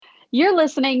You're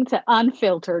listening to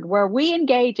Unfiltered, where we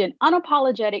engage in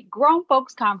unapologetic grown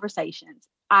folks conversations.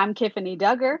 I'm Tiffany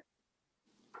Duggar.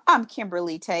 I'm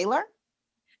Kimberly Taylor.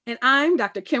 And I'm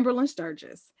Dr. Kimberlyn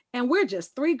Sturgis. And we're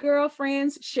just three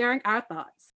girlfriends sharing our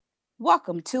thoughts.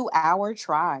 Welcome to our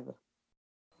tribe.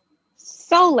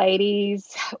 So,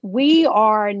 ladies, we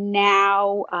are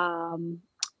now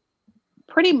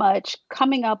pretty much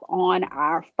coming up on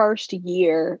our first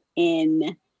year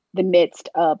in the midst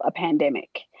of a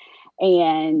pandemic.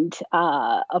 And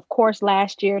of course,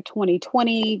 last year,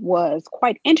 2020, was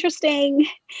quite interesting.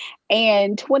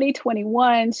 And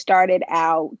 2021 started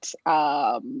out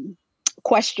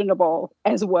questionable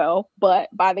as well. But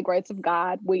by the grace of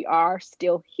God, we are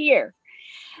still here.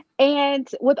 And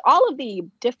with all of the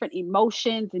different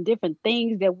emotions and different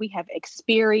things that we have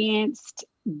experienced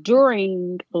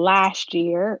during last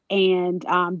year, and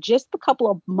just the couple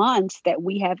of months that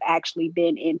we have actually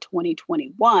been in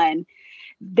 2021,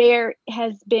 there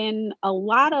has been a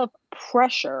lot of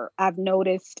pressure I've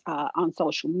noticed on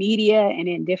social media and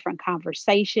in different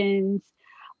conversations.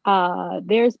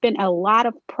 There's been a lot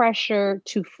of pressure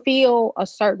to feel a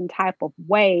certain type of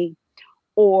way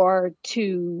or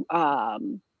to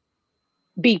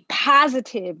be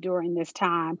positive during this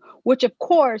time, which of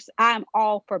course I'm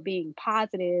all for being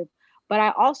positive. But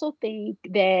I also think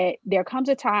that there comes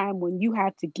a time when you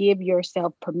have to give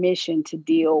yourself permission to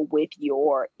deal with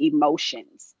your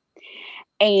emotions.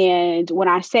 And when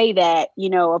I say that,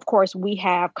 of course, we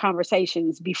have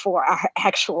conversations before our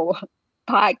actual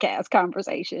podcast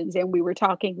conversations. And we were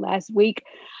talking last week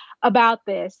about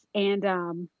this.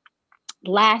 And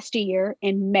last year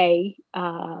in May,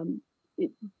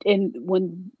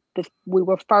 when we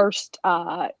were first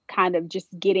kind of just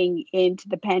getting into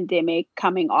the pandemic,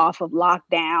 coming off of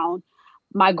lockdown,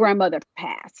 my grandmother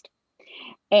passed.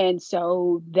 And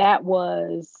so that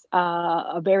was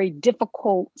a very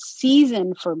difficult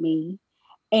season for me.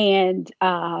 And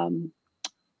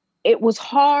it was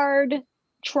hard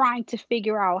trying to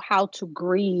figure out how to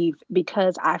grieve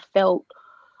because I felt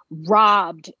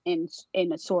robbed in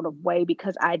a sort of way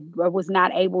because I was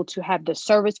not able to have the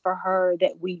service for her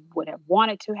that we would have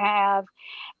wanted to have.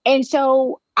 And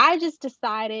so I just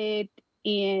decided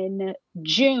in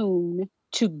June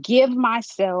to give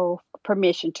myself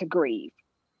permission to grieve.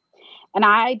 And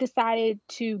I decided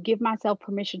to give myself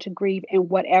permission to grieve in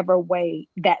whatever way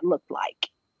that looked like.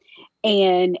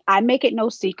 And I make it no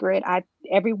secret.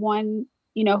 Everyone,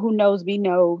 who knows me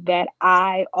know that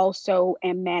I also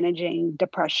am managing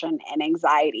depression and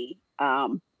anxiety,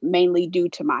 mainly due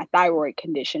to my thyroid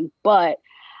condition. But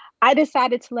I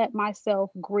decided to let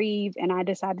myself grieve and I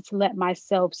decided to let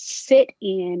myself sit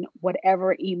in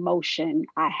whatever emotion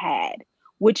I had,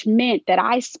 which meant that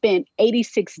I spent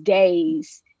 86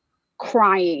 days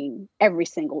crying every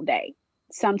single day,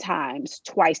 sometimes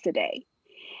twice a day.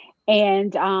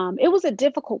 And it was a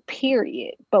difficult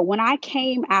period. But when I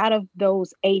came out of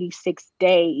those 86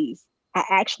 days, I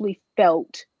actually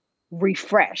felt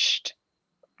refreshed.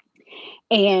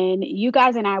 And you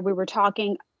guys and I, we were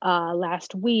talking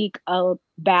last week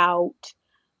about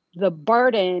the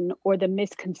burden or the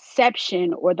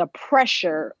misconception or the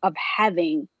pressure of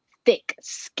having thick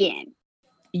skin.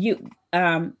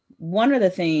 One of the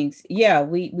things,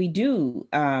 we do,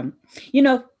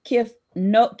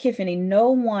 Tiffany,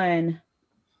 no one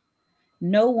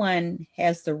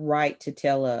has the right to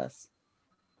tell us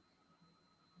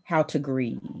how to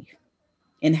grieve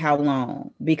and how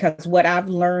long, because what I've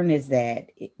learned is that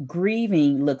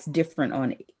grieving looks different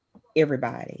on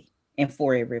everybody and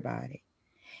for everybody.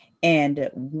 And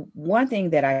one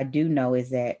thing that I do know is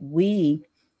that we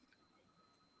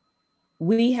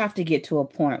have to get to a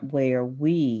point where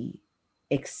we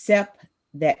accept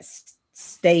that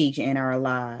stage in our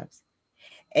lives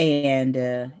and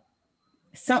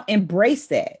embrace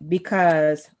that,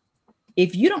 because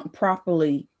if you don't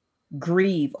properly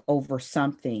grieve over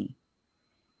something,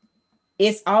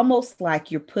 it's almost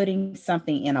like you're putting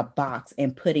something in a box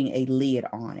and putting a lid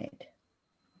on it.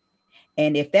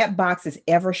 And if that box is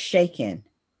ever shaken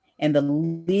and the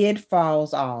lid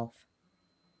falls off,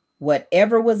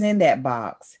 whatever was in that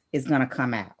box is going to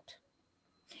come out.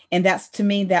 And to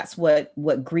me, that's what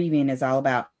grieving is all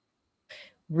about.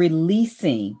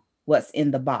 Releasing what's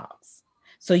in the box.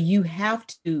 So you have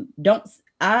to,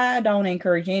 I don't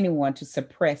encourage anyone to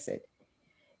suppress it.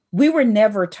 We were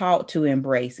never taught to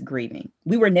embrace grieving.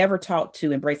 We were never taught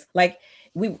to embrace, like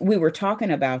we were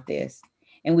talking about this,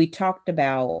 and we talked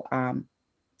about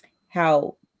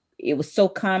how it was so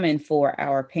common for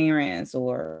our parents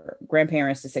or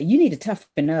grandparents to say, you need to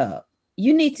toughen up.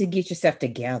 You need to get yourself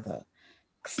together.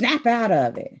 Snap out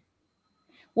of it.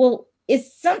 Well,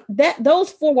 it's some that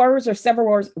those 4 words or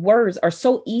several words are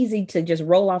so easy to just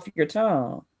roll off your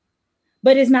tongue,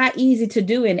 but it's not easy to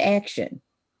do in action.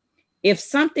 If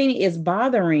something is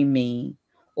bothering me,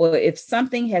 or if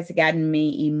something has gotten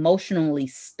me emotionally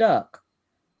stuck,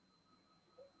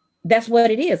 that's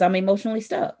what it is. I'm emotionally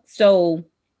stuck. So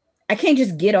I can't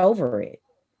just get over it,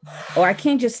 or I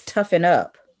can't just toughen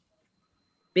up,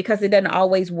 because it doesn't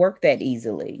always work that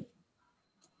easily.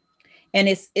 And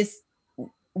it's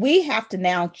we have to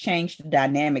now change the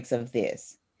dynamics of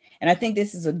this. And I think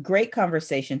this is a great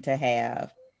conversation to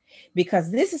have,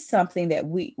 because this is something that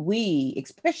we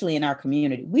especially in our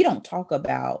community, we don't talk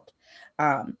about,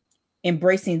 um,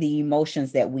 embracing the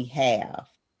emotions that we have,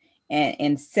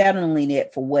 and settling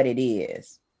it for what it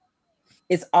is.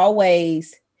 It's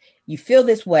always, you feel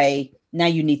this way, now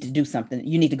you need to do something,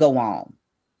 you need to go on,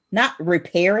 not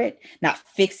repair it, not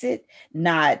fix it,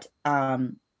 not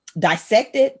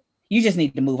dissect it. You just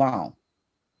need to move on.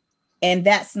 And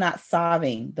that's not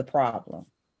solving the problem.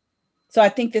 So I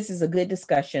think this is a good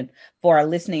discussion for our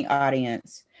listening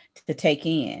audience to take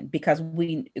in, because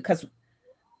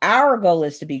our goal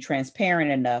is to be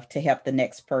transparent enough to help the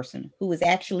next person who is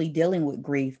actually dealing with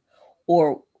grief,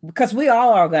 or because we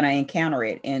all are going to encounter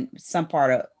it in some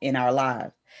part of in our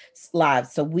lives.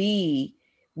 So we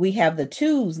have the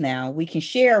tools now. We can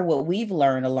share what we've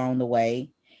learned along the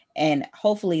way, and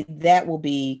hopefully that will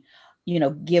be,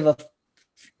 give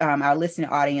our listening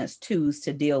audience tools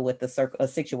to deal with a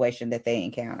situation that they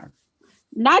encounter.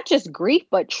 Not just grief,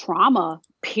 but trauma,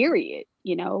 period.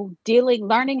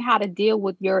 Learning how to deal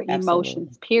with your Absolutely.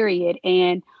 emotions, period.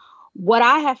 And what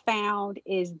I have found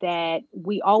is that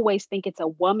we always think it's a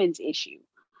woman's issue.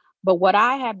 But what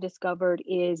I have discovered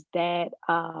is that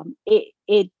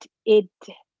it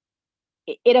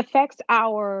affects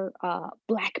our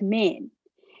Black men.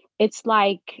 It's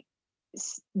like,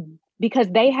 s- because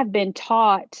they have been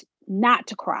taught not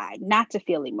to cry, not to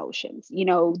feel emotions.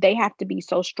 They have to be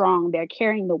so strong. They're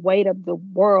carrying the weight of the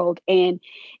world. And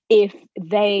if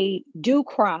they do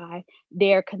cry,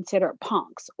 they're considered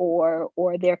punks, or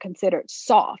they're considered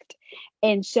soft.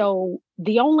 And so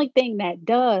the only thing that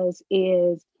does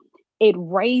is it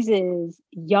raises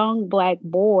young Black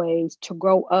boys to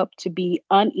grow up to be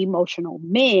unemotional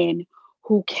men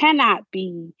who cannot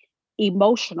be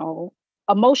emotionally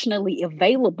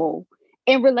available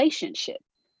in relationship.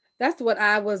 That's what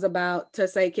I was about to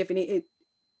say, Tiffany.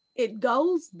 It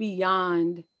goes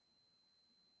beyond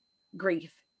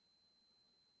grief.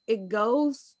 It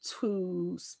goes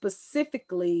to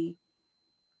specifically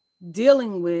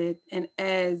dealing with, and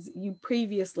as you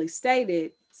previously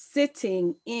stated,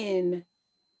 sitting in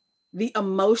the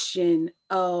emotion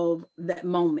of that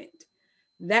moment.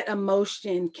 That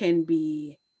emotion can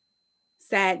be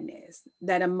sadness,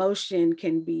 that emotion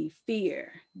can be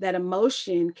fear, that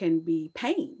emotion can be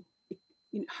pain,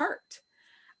 hurt.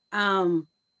 Um,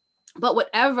 but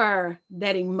whatever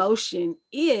that emotion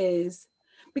is,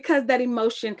 because that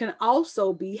emotion can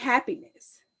also be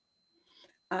happiness.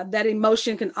 That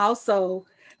emotion can also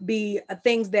be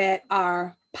things that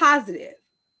are positive.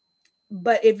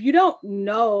 But if you don't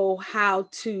know how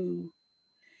to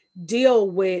deal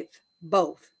with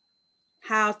both,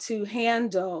 how to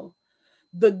handle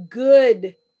the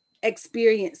good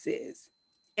experiences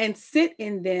and sit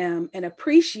in them and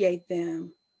appreciate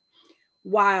them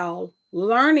while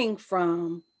learning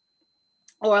from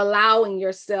or allowing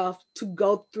yourself to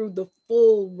go through the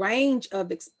full range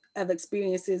of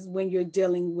experiences when you're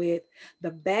dealing with the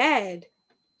bad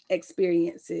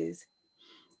experiences.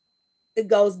 It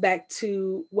goes back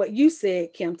to what you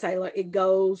said, Kim Taylor. It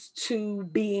goes to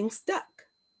being stuck.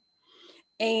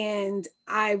 And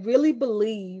I really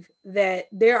believe that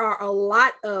there are a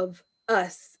lot of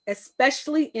us,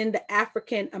 especially in the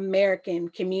African American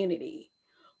community,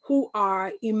 who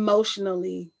are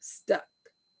emotionally stuck.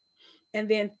 And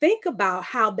then think about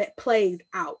how that plays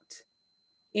out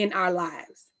in our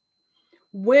lives.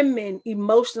 Women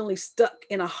emotionally stuck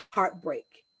in a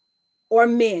heartbreak, or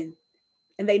men,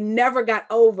 and they never got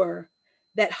over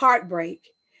that heartbreak.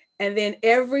 And then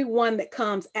everyone that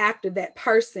comes after that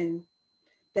person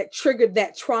that triggered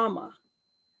that trauma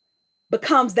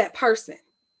becomes that person.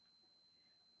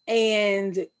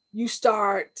 And you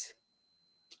start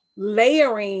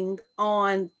layering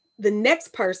on the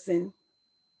next person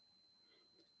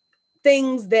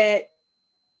things that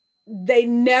they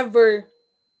never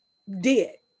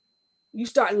did. You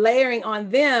start layering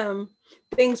on them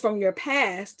things from your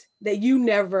past that you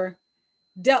never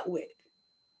dealt with.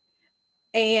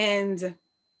 And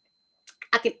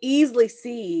I can easily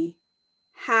see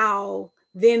how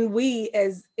then we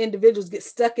as individuals get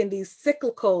stuck in these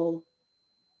cyclical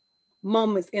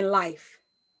moments in life.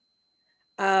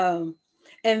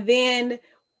 And then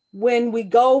when we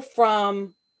go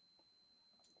from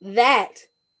that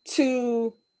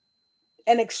to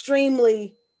an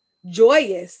extremely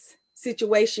joyous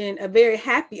situation, a very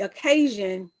happy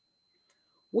occasion,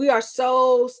 we are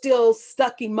so still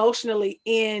stuck emotionally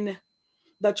in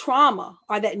the trauma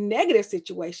or that negative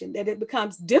situation that it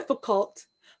becomes difficult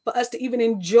for us to even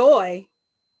enjoy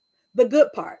the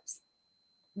good parts,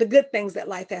 the good things that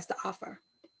life has to offer.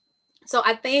 So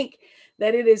I think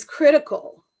that it is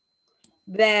critical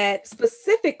that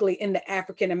specifically in the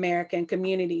African American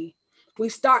community, we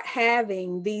start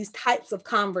having these types of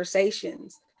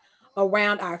conversations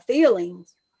around our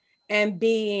feelings and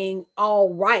being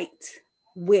all right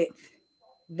with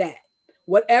that,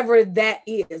 whatever that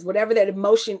is, whatever that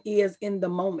emotion is in the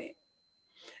moment,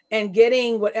 and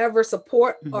getting whatever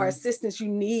support or assistance you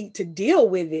need to deal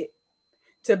with it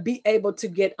to be able to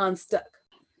get unstuck.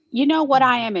 You know what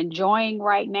I am enjoying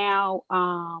right now?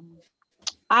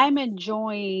 I'm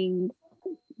enjoying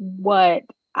what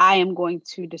I am going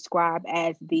to describe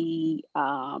as the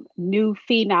new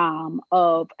phenom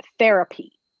of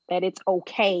therapy, that it's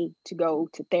okay to go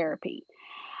to therapy.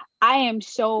 I am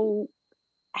so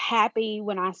happy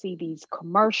when I see these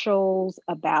commercials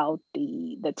about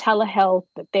the telehealth,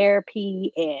 the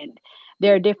therapy, and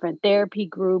there are different therapy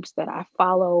groups that I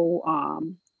follow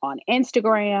on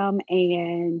Instagram,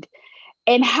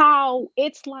 and how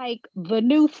it's like the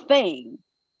new thing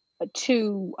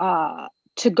to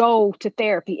go to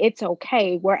therapy. It's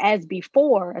okay. Whereas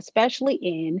before, especially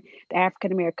in the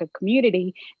African American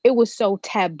community, it was so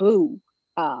taboo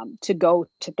to go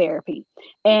to therapy.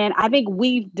 And I think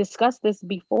we've discussed this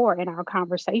before in our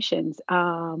conversations.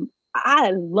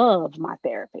 I love my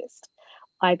therapist.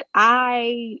 Like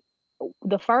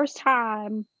the first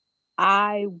time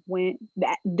I went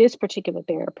that this particular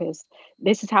therapist,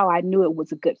 this is how I knew it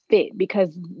was a good fit,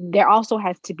 because there also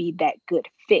has to be that good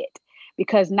fit,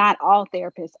 because not all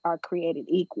therapists are created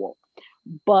equal.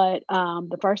 But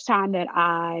the first time that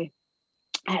I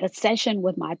had a session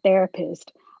with my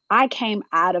therapist, I came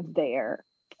out of there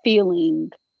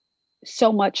feeling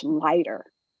so much lighter.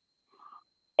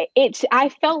 I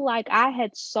felt like I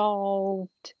had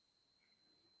solved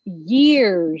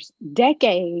years,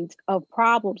 decades of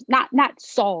problems, not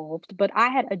solved, but I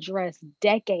had addressed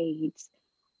decades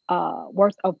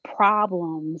worth of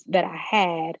problems that I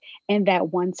had in that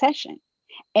one session.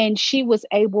 And she was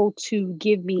able to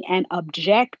give me an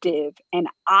objective and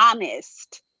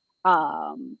honest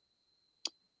um,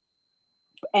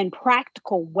 and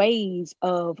practical ways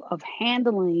of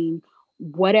handling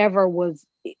whatever was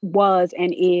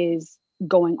and is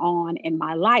going on in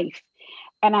my life.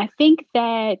 And I think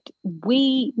that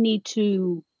we need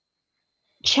to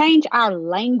change our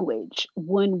language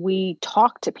when we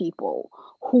talk to people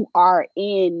who are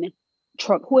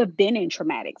who have been in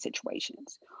traumatic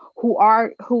situations, who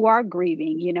are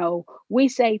grieving. We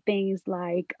say things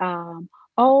like, oh,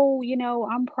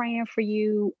 I'm praying for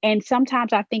you. And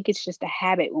sometimes I think it's just a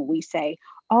habit when we say,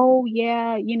 oh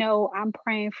yeah, I'm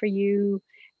praying for you.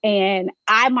 And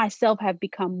I myself have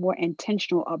become more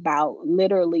intentional about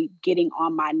literally getting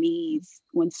on my knees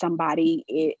when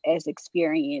somebody has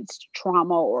experienced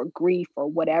trauma or grief or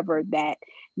whatever that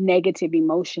negative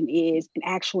emotion is, and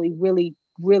actually really,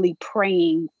 really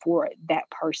praying for that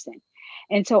person.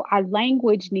 And so our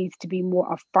language needs to be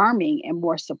more affirming and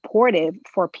more supportive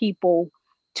for people,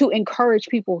 to encourage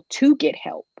people to get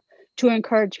help, to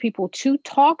encourage people to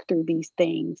talk through these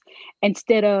things,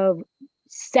 instead of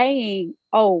saying,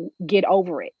 oh, get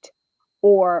over it,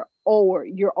 or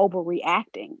you're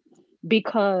overreacting.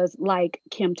 Because like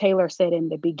Kim Taylor said in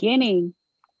the beginning,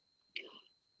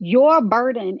 your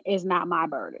burden is not my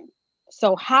burden.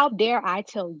 So how dare I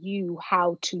tell you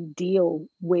how to deal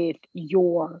with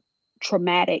your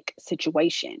traumatic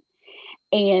situation?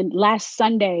 And last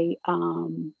Sunday,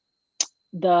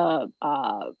 the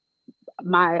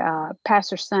my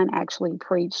pastor's son actually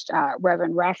preached,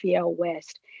 Reverend Raphael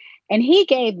West, and he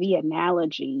gave the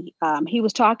analogy. He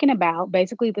was talking about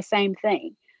basically the same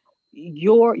thing.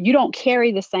 You don't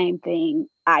carry the same thing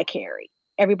I carry.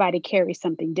 Everybody carries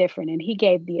something different. And he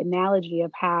gave the analogy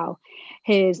of how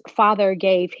his father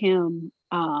gave him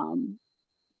some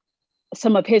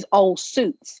of his old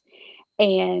suits,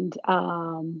 and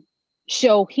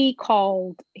so he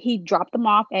dropped them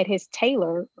off at his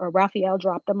tailor, or Raphael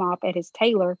dropped them off at his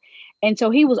tailor. And so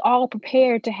he was all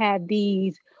prepared to have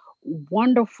these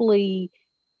wonderfully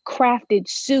crafted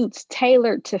suits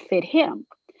tailored to fit him.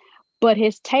 But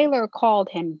his tailor called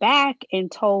him back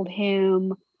and told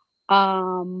him,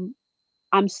 I'm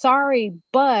sorry,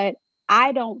 but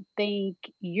I don't think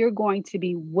you're going to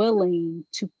be willing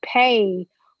to pay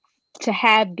to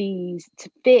have these to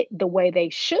fit the way they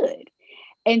should.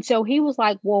 And so he was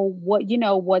like, well,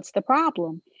 what's the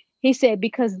problem? He said,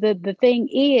 because the thing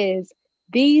is,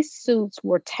 these suits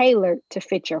were tailored to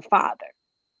fit your father.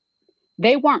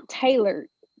 They weren't tailored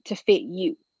to fit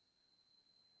you.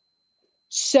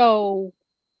 So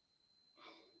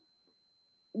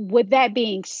with that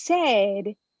being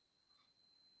said,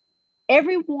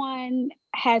 everyone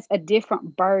has a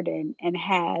different burden and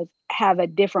have a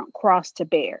different cross to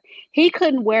bear. He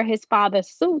couldn't wear his father's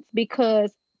suits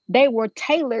because they were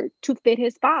tailored to fit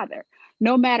his father.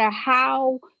 No matter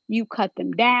how you cut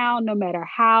them down, no matter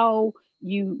how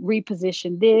you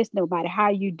reposition this, no matter how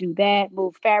you do that,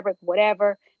 move fabric,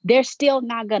 whatever, they're still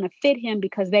not going to fit him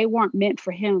because they weren't meant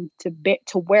for him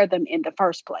to wear them in the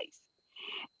first place.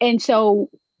 And so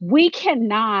we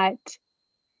cannot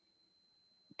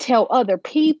tell other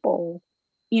people,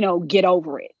 get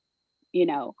over it.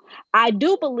 I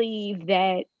do believe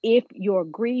that if your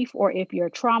grief or if your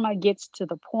trauma gets to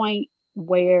the point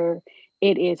where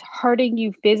it is hurting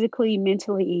you physically,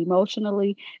 mentally,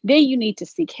 emotionally, then you need to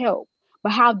seek help.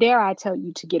 But how dare I tell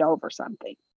you to get over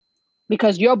something?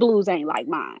 Because your blues ain't like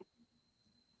mine.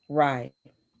 Right.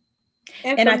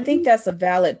 And I think that's a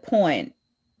valid point,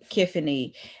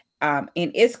 Kiffany. And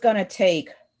it's going to take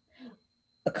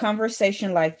a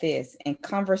conversation like this and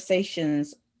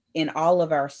conversations in all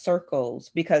of our circles,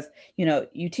 because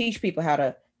you teach people how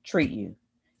to treat you,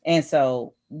 and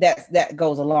so that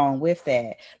goes along with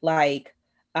that. Like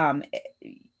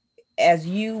as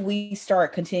we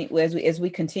start continue as we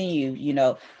continue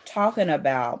talking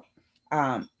about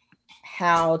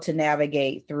how to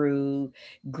navigate through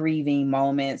grieving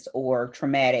moments or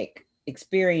traumatic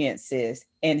experiences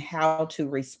and how to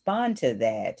respond to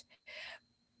that.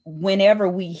 Whenever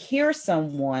we hear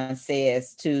someone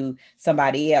says to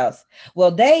somebody else,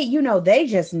 well, they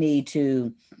just need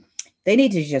to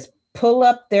just pull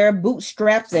up their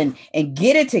bootstraps and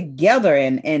get it together,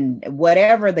 and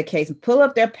whatever the case, pull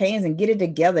up their pants and get it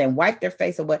together and wipe their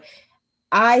face or what.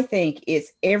 I think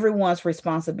it's everyone's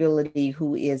responsibility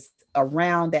who is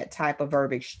around that type of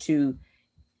verbiage to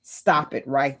stop it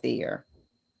right there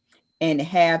and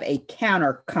have a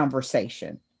counter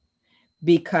conversation,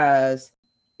 because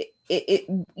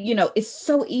it's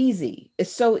so easy.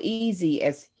 It's so easy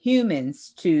as humans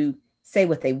to say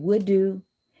what they would do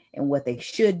and what they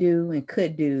should do and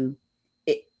could do.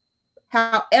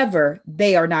 However,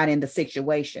 they are not in the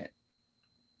situation.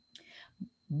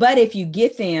 But if you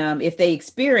get them, if they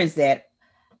experience that,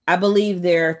 I believe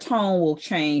their tone will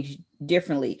change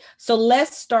differently. So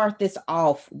let's start this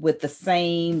off with the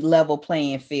same level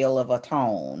playing field of a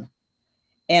tone.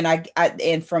 And I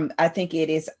think it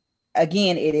is,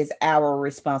 again, it is our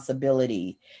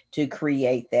responsibility to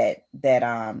create that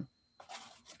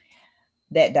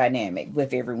dynamic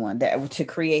with everyone, that to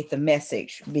create the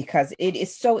message, because it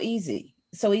is so easy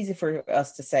for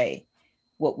us to say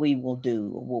what we will do,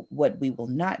 what we will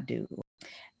not do.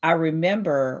 I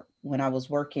remember when I was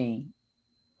working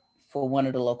for one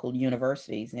of the local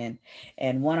universities,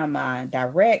 and one of my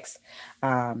directs,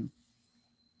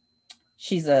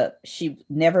 she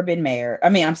never been married.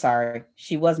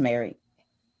 She was married,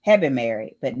 had been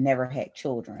married, but never had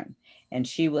children. And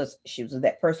she was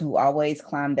that person who always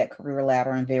climbed that career ladder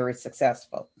and very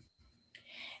successful.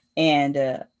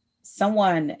 And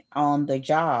someone on the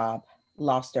job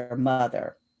lost their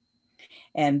mother,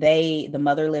 and the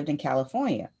mother lived in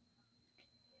California.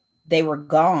 They were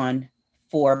gone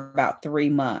for about 3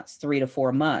 to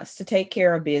 4 months to take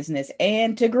care of business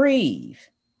and to grieve.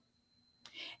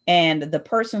 And the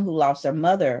person who lost their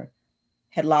mother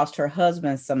had lost her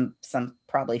husband some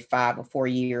probably 5 or 4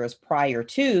 years prior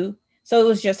to. So it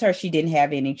was just her. She didn't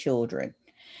have any children.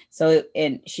 So,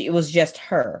 it was just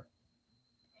her.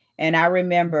 And I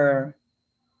remember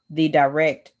the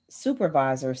direct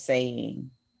supervisor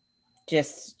saying,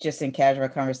 just in casual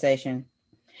conversation,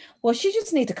 well, she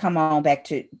just needs to come on back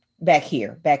to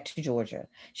Georgia.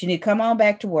 She need to come on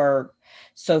back to work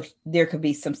so there could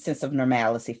be some sense of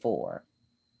normalcy for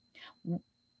her.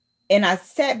 And I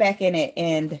sat back in it,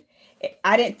 and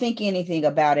I didn't think anything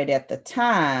about it at the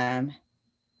time.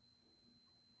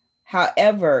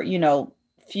 However,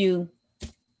 few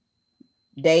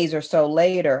days or so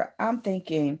later, I'm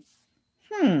thinking,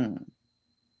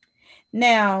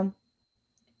 now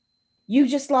you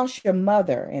just lost your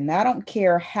mother, and I don't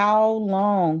care how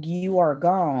long you are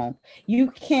gone,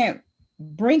 you can't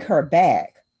bring her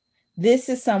back. This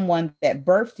is someone that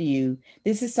birthed you.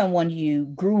 This is someone you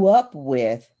grew up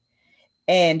with,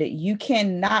 and you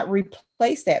cannot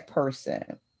replace that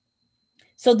person.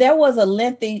 So there was a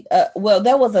lengthy, there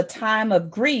was a time of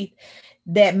grief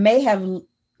that may have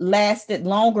lasted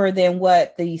longer than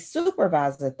what the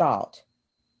supervisor thought.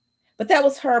 But that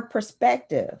was her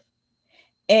perspective.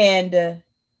 And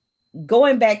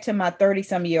going back to my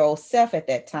 30-some-year-old self at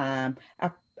that time,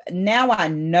 now I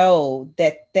know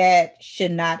that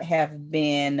should not have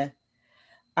been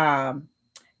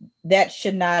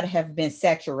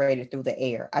saturated through the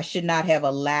air. I should not have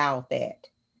allowed that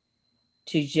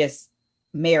to just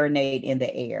marinate in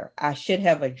the air. I should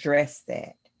have addressed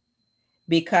that,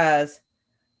 because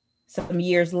some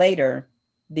years later,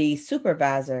 the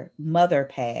supervisor mother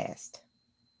passed,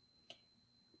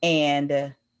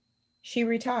 and she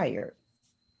retired.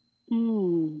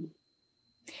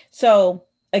 So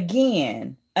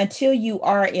again, until you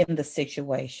are in the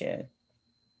situation,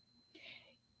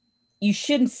 you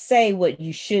shouldn't say what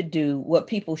you should do, what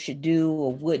people should do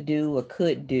or would do or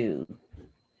could do.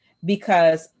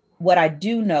 Because what I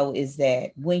do know is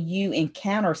that when you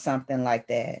encounter something like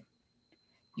that,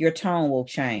 your tone will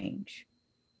change.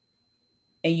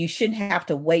 And you shouldn't have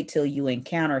to wait till you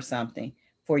encounter something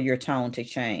for your tone to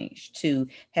change, to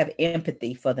have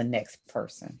empathy for the next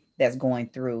person that's going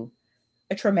through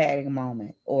a traumatic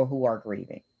moment or who are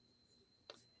grieving.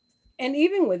 And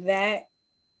even with that,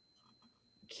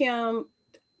 Kim,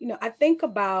 I think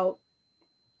about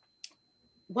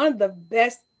one of the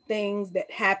best things that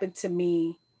happened to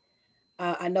me.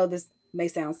 I know this may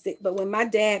sound sick, but when my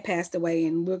dad passed away,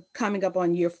 and we're coming up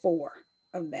on year 4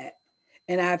 of that,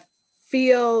 and I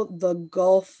feel the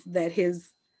gulf that his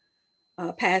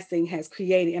passing has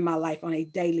created in my life on a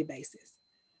daily basis.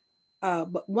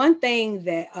 But one thing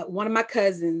that one of my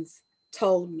cousins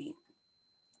told me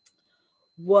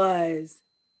was,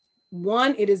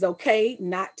 1, it is okay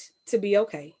not to be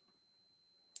okay.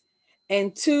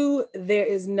 And 2, there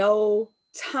is no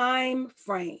time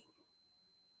frame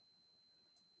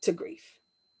to grief.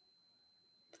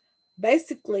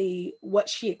 Basically, what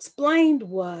she explained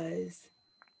was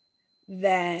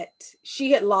that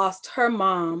she had lost her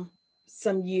mom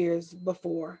some years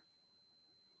before.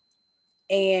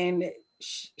 And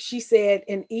she said,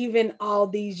 and even all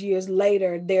these years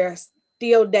later, there are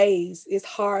still days it's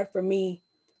hard for me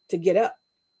to get up.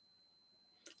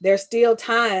 There's still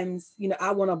times,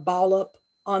 I want to ball up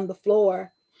on the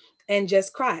floor and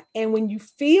just cry. And when you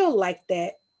feel like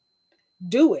that,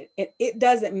 do it. And it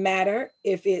doesn't matter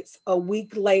if it's a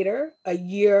week later, a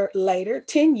year later,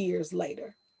 10 years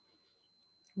later.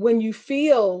 When you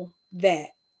feel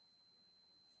that,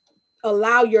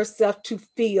 allow yourself to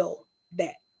feel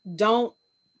that. Don't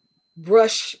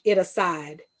brush it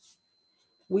aside.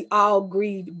 We all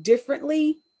grieve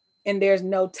differently, and there's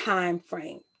no time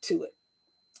frame to it.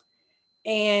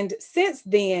 And since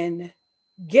then,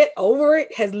 get over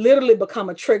it has literally become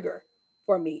a trigger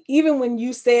for me. Even when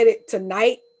you said it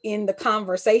tonight in the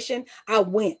conversation, I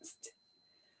winced.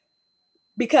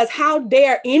 Because how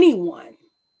dare anyone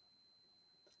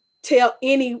tell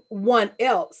anyone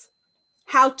else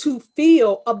how to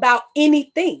feel about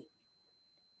anything?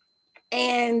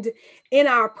 And in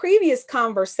our previous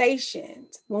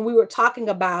conversations, when we were talking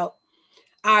about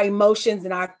our emotions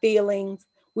and our feelings,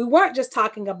 we weren't just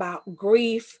talking about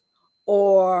grief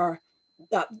or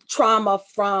trauma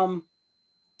from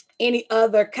any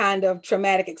other kind of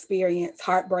traumatic experience,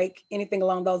 heartbreak, anything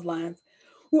along those lines.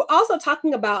 We're also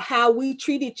talking about how we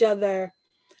treat each other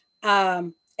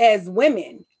as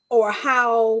women, or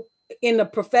how in a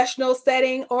professional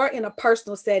setting or in a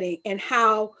personal setting, and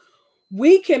how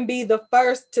we can be the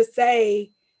first to say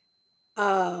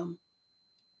to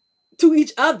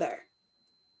each other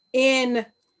in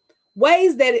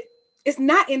ways that it's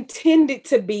not intended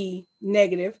to be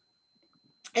negative,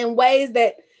 in ways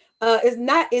that is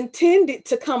not intended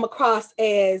to come across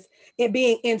as it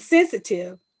being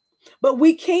insensitive, but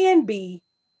we can be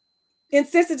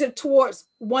insensitive towards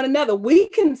one another. We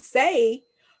can say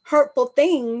hurtful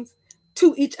things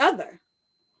to each other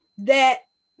that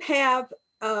have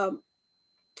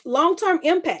long-term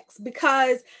impacts,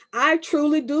 because I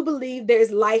truly do believe there is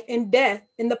life and death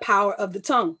in the power of the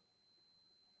tongue.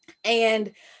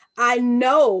 And I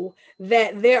know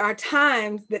that there are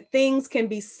times that things can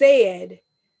be said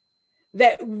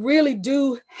that really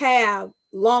do have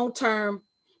long-term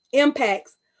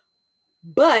impacts,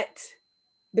 but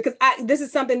because this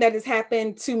is something that has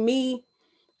happened to me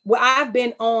where I've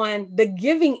been on the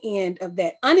giving end of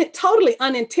that, totally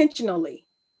unintentionally.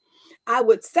 I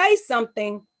would say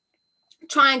something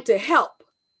trying to help,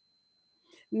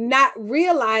 not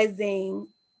realizing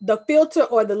the filter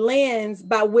or the lens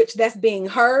by which that's being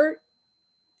heard,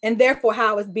 and therefore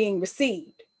how it's being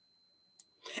received.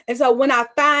 And so when I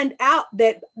find out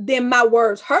that then my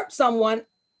words hurt someone,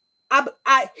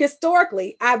 I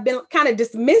historically, I've been kind of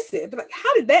dismissive. Like,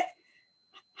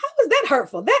 how is that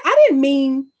hurtful? That I didn't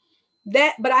mean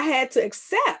that, but I had to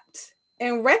accept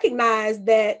and recognize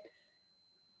that,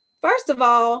 first of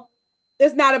all,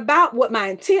 it's not about what my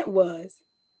intent was.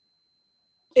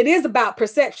 It is about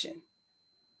perception.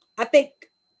 I think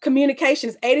communication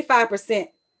is 85%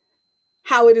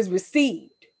 how it is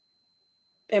received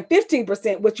and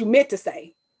 15% what you meant to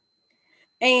say.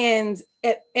 And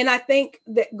I think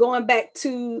that going back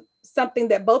to something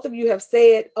that both of you have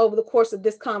said over the course of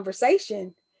this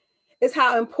conversation is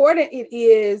how important it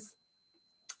is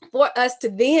for us to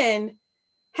then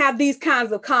have these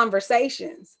kinds of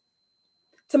conversations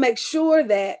to make sure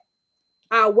that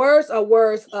our words are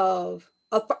words of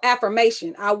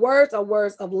affirmation. Our words are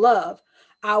words of love.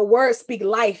 Our words speak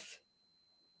life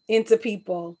into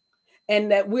people,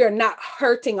 and that we are not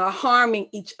hurting or harming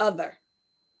each other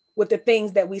with the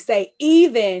things that we say,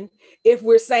 even if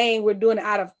we're saying we're doing it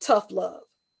out of tough love.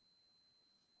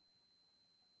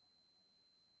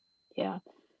 Yeah.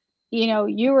 You know,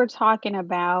 you were talking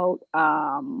about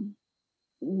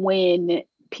when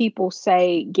people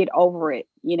say get over it,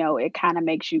 you know, it kind of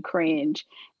makes you cringe.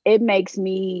 It makes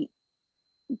me,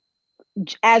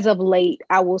 as of late,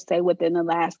 I will say within the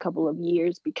last couple of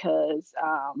years, because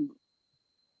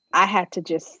I had to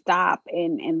just stop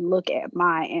and look at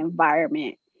my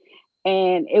environment.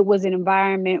 And it was an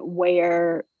environment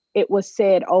where it was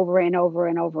said over and over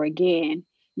and over again,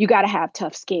 you got to have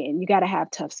tough skin. You got to have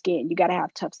tough skin. You got to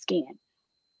have tough skin.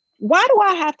 Why do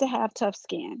I have to have tough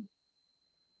skin?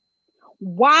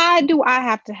 Why do I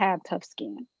have to have tough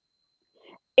skin?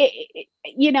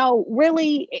 You know,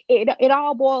 really, it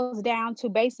all boils down to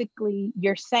basically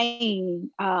you're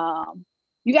saying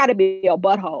you got to be a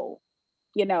butthole.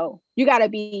 You know, you got to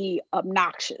be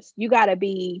obnoxious. You got to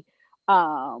be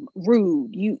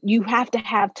rude. You have to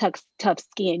have tough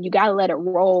skin. You got to let it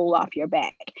roll off your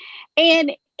back.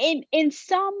 And in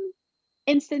some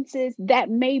instances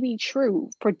that may be true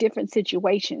for different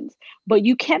situations, but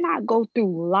you cannot go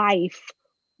through life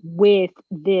with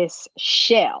this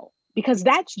shell, because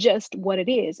that's just what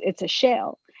it is. It's a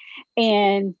shell.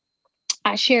 And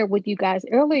I shared with you guys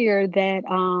earlier that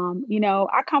you know,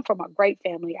 I come from a great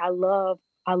family. I love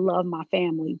my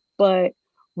family, but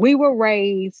we were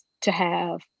raised to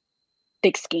have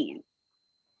thick skin.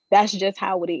 That's just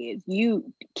how it is.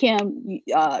 You, Kim,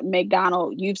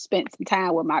 McDonald, you've spent some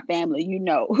time with my family. You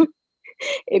know,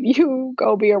 if you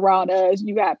go be around us,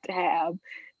 you have to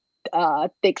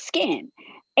have thick skin.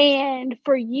 And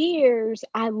for years,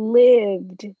 I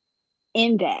lived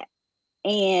in that.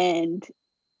 And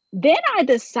then I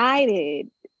decided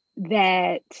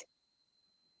that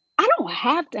I don't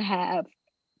have to have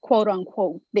quote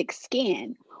unquote thick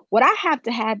skin. What I have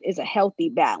to have is a healthy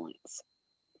balance.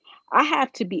 I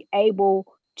have to be able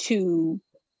to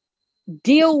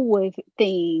deal with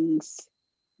things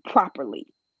properly.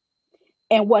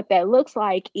 And what that looks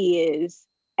like is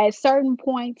at certain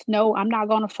points, no, I'm not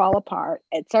going to fall apart.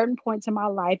 At certain points in my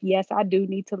life, yes, I do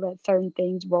need to let certain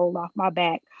things roll off my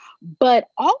back. But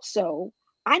also,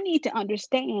 I need to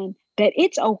understand that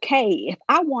it's okay if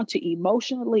I want to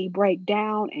emotionally break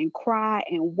down and cry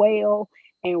and wail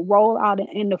and roll out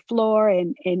in the floor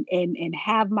and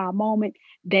have my moment,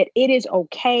 that it is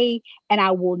okay and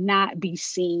I will not be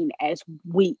seen as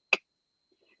weak.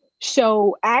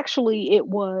 So actually, it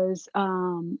was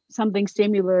something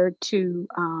similar to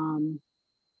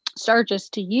Sturgis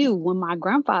to you when my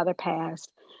grandfather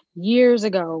passed years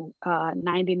ago,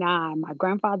 99. My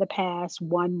grandfather passed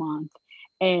 1 month,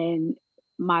 and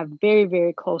my very,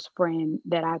 very close friend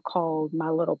that I called my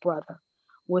little brother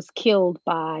was killed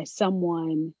by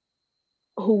someone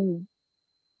who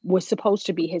was supposed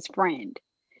to be his friend.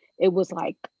 It was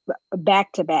like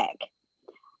back to back.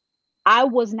 I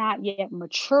was not yet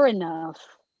mature enough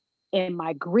in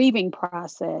my grieving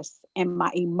process and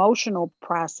my emotional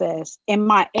process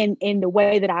and in the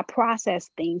way that I process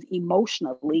things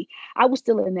emotionally. I was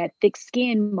still in that thick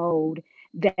skin mode,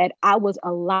 that I was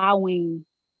allowing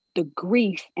the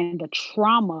grief and the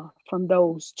trauma from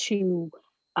those two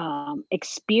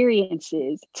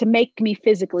experiences to make me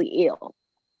physically ill,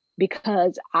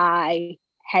 because I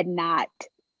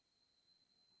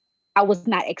was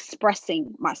not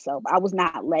expressing myself. I was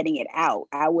not letting it out.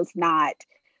 I was not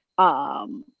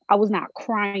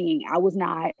crying. I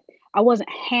wasn't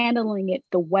handling it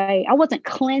the way, I wasn't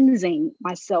cleansing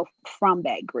myself from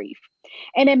that grief.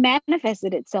 And it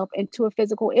manifested itself into a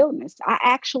physical illness. I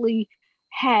actually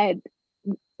had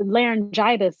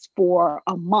laryngitis for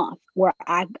a month where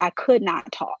I could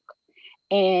not talk.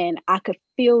 And I could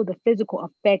feel the physical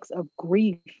effects of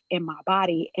grief in my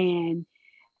body. And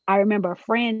I remember a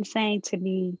friend saying to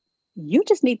me, you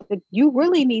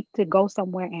really need to go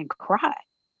somewhere and cry.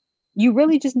 You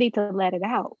really just need to let it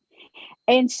out.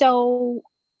 And so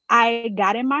I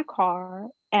got in my car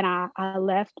and I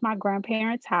left my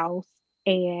grandparents' house,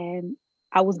 and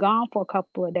I was gone for a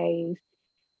couple of days,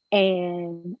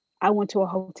 and I went to a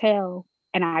hotel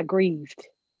and I grieved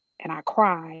and I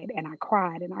cried and I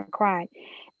cried and I cried.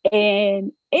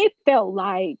 And it felt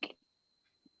like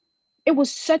it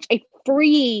was such a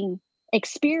freeing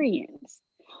experience.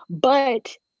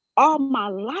 But all my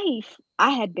life,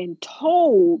 I had been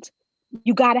told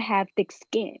you got to have thick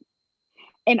skin.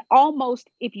 And almost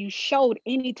if you showed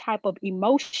any type of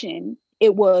emotion,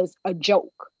 it was a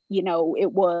joke.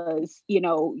 It was,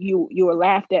 you were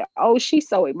laughed at. Oh, she's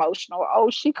so emotional. Oh,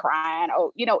 she crying.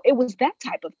 Oh, it was that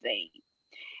type of thing.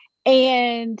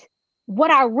 And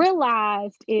what I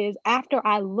realized is after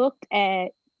I looked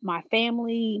at my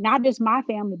family, not just my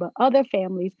family, but other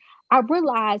families, I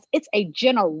realized it's a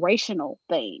generational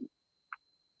thing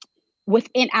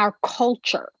within our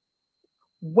culture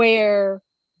where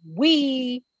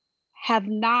we've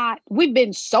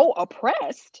been so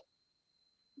oppressed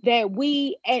that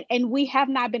we have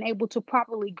not been able to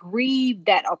properly grieve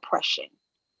that oppression.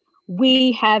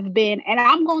 We have been, and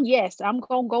I'm going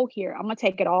to go here. I'm going to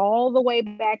take it all the way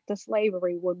back to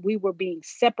slavery when we were being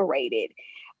separated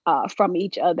from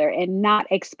each other and not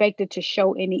expected to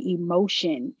show any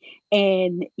emotion.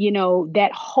 And,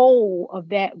 that whole of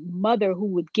that mother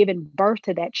who had given birth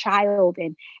to that child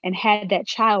and had that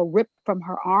child ripped from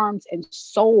her arms and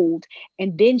sold.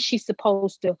 And then she's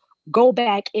supposed to go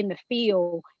back in the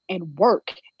field and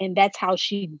work. And that's how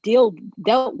she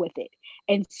dealt with it.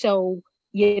 And so,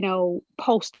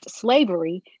 post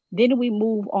slavery, then we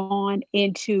move on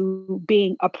into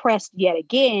being oppressed yet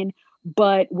again,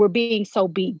 but we're being so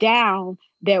beat down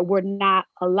that we're not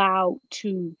allowed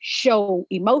to show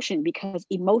emotion because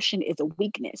emotion is a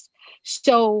weakness.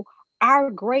 So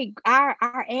our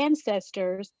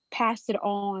ancestors passed it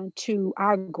on to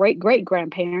our great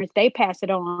grandparents. They passed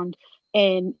it on,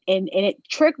 and it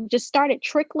just started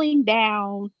trickling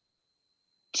down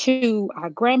to our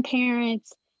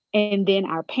grandparents and then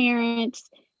our parents.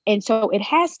 And so it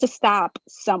has to stop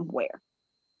somewhere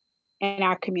in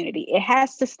our community. It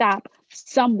has to stop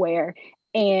somewhere.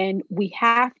 And we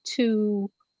have to,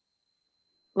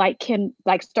 like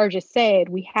Sturgis said,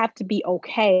 we have to be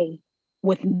okay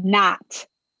with not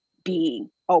being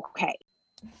okay.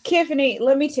 Tiffany,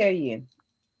 let me tell you.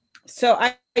 So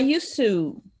I used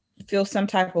to feel some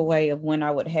type of way of when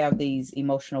I would have these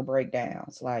emotional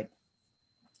breakdowns,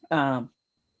 um,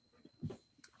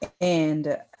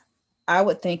 and I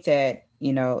would think that,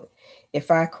 if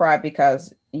I cry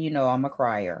because, I'm a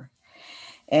crier.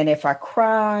 And if I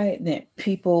cry, then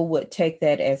people would take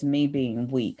that as me being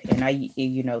weak. And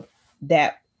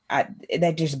that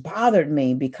that just bothered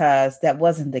me because that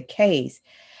wasn't the case.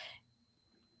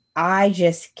 I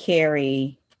just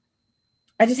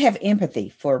have empathy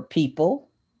for people.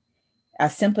 I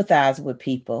sympathize with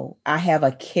people. I have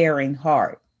a caring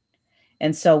heart.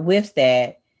 And so with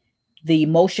that, the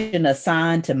emotion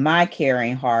assigned to my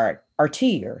caring heart are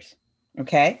tears.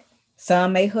 Okay.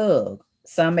 Some may hug.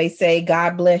 Some may say,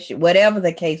 God bless you, whatever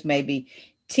the case may be.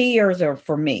 Tears are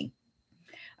for me.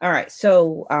 All right.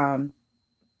 So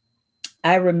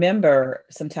I remember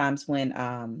sometimes when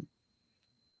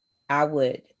I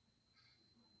would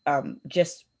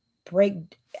just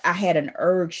break, I had an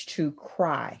urge to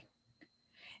cry.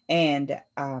 And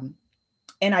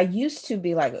I used to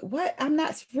be like, what? I'm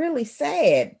not really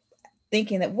sad,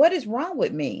 thinking that what is wrong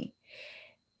with me?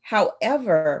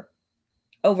 However,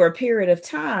 over a period of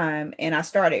time, and I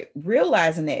started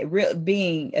realizing that,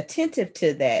 being attentive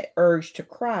to that urge to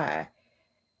cry,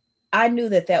 I knew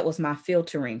that that was my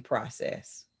filtering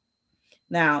process.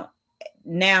 Now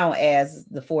as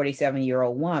the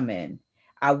 47-year-old woman,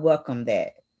 I welcome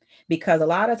that, because a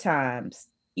lot of times,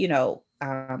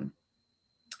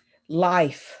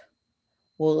 life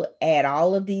will add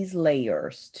all of these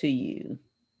layers to you,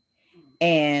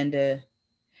 and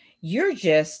you're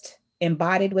just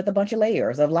embodied with a bunch of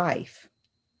layers of life,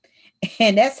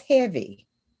 and that's heavy.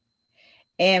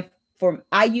 And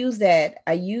I use that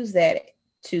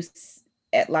to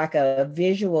at like a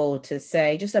visual to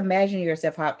say, just imagine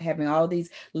yourself having all these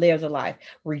layers of life.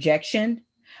 Rejection.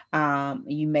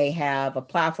 You may have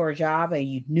applied for a job and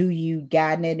you knew you'd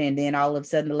gotten it, and then all of a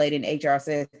sudden the lady in HR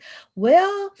says,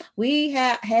 well, we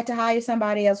had to hire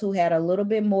somebody else who had a little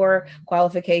bit more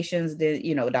qualifications than,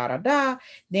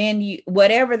 then you,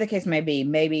 whatever the case may be,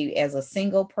 maybe as a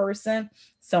single person,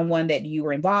 someone that you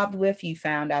were involved with, you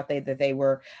found out that they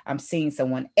were seeing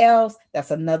someone else.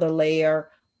 That's another layer,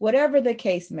 whatever the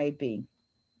case may be.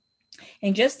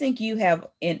 And just think, you have,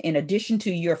 in addition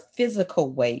to your physical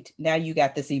weight, now you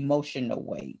got this emotional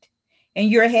weight. and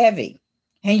you're heavy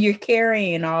and you're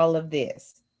carrying all of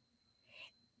this.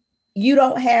 You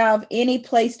don't have any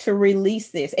place to release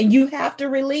this, and you have to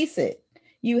release it.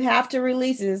 You have to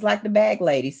release it. It's like the bag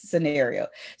lady scenario.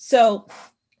 So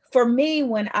for me,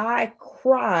 when I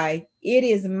cry, it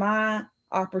is my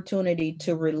opportunity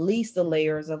to release the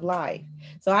layers of life.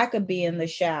 So I could be in the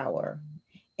shower,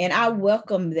 and I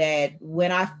welcome that.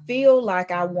 When I feel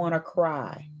like I want to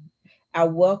cry, I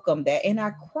welcome that, and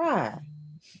I cry.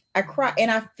 I cry and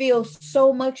I feel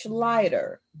so much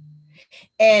lighter.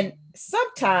 And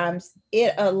sometimes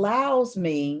it allows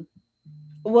me,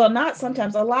 well, not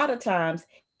sometimes, a lot of times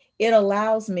it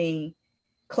allows me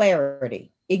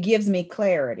clarity. It gives me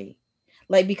clarity.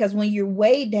 Like, because when you're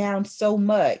weighed down so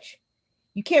much,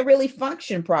 you can't really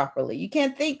function properly. You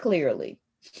can't think clearly.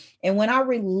 And when I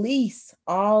release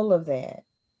all of that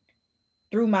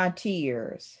through my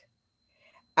tears,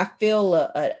 I feel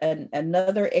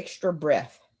another extra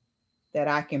breath that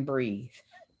I can breathe.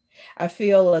 I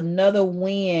feel another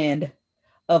wind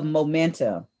of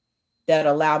momentum that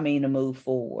allow me to move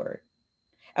forward.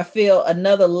 I feel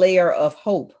another layer of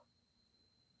hope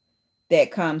that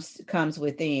comes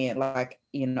within, like,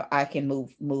 I can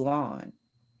move on.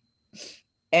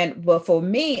 But for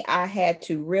me, I had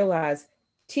to realize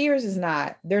tears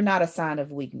they're not a sign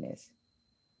of weakness.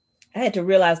 I had to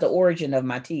realize the origin of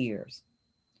my tears.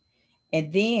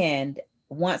 And then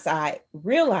once I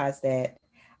realized that,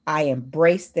 I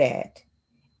embraced that.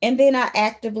 And then I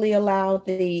actively allowed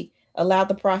the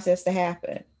process to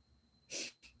happen.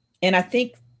 And I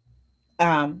think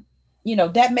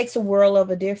that makes a world of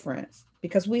a difference,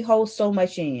 because we hold so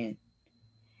much in.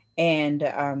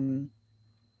 And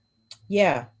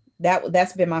yeah,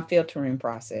 that's been my filtering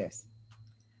process.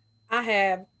 I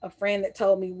have a friend that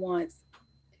told me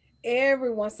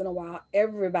every once in a while,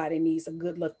 everybody needs a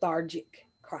good lethargic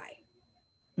cry.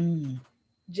 Mm.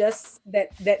 Just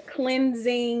that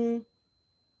cleansing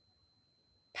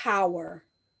power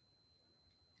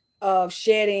of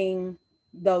shedding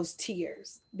those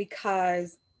tears,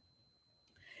 because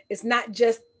it's not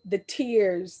just the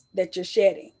tears that you're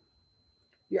shedding.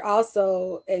 You're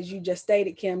also, as you just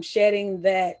stated, Kim, shedding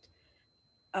that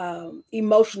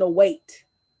emotional weight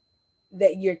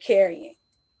that you're carrying.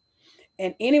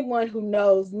 And anyone who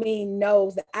knows me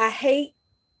knows that I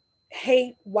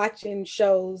hate watching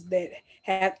shows that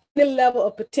have any level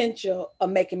of potential of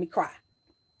making me cry,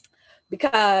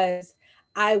 because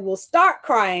I will start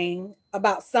crying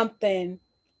about something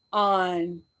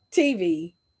on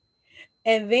TV,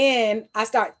 and then I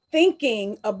start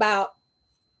thinking about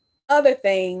other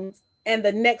things, and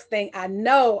the next thing I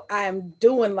know, I am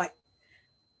doing, like,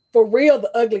 for real,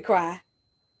 the ugly cry.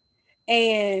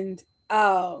 And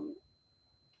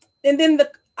then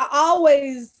I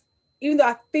always, even though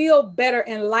I feel better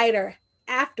and lighter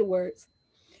afterwards,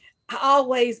 I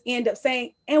always end up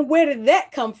saying, and where did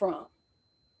that come from?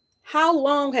 How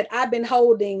long had I been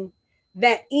holding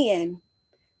that in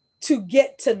to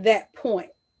get to that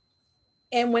point?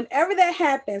 And whenever that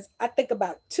happens, I think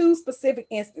about two specific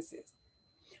instances.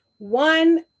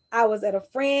 One, I was at a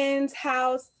friend's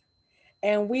house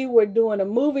and we were doing a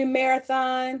movie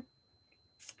marathon,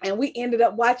 and we ended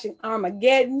up watching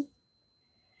Armageddon.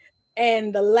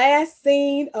 And the last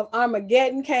scene of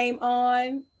Armageddon came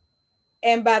on.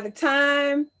 And by the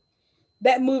time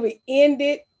that movie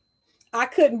ended, I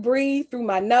couldn't breathe through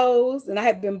my nose, and I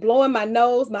had been blowing my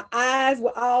nose. My eyes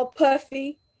were all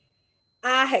puffy.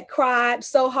 I had cried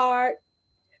so hard.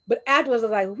 But afterwards, I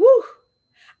was like, whew,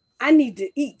 I need to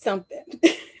eat something.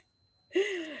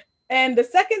 And the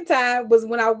second time was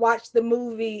when I watched the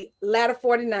movie Ladder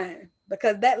 49,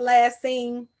 because that last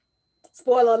scene,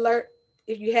 spoiler alert,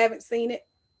 if you haven't seen it,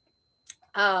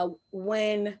 not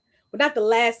the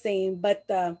last scene, but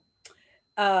the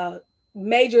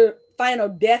major final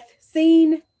death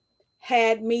scene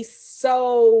had me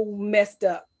so messed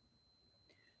up.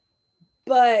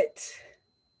 But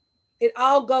it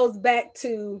all goes back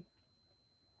to,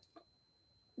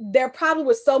 there probably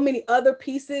were so many other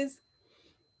pieces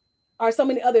or so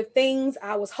many other things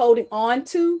I was holding on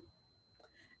to,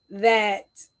 that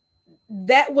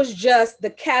was just the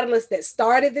catalyst that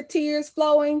started the tears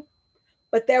flowing.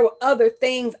 But there were other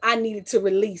things I needed to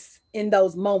release in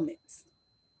those moments,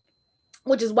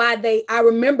 which is why I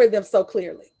remember them so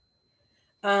clearly.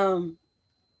 But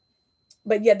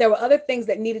yeah, there were other things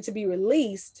that needed to be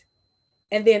released.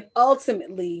 And then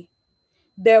ultimately,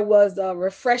 there was a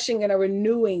refreshing and a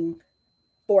renewing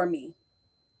for me.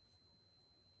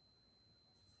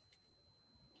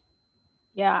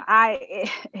 Yeah,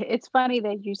 it's funny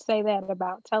that you say that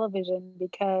about television,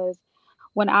 because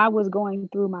when I was going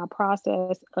through my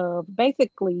process of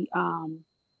basically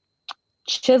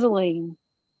chiseling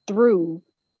through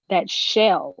that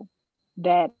shell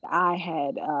that I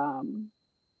had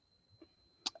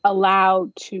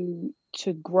allowed to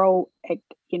grow,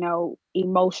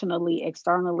 emotionally,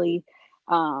 externally,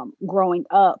 growing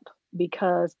up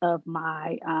because of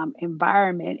my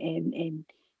environment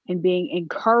and being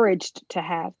encouraged to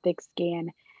have thick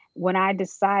skin. When I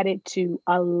decided to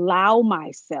allow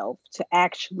myself to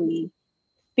actually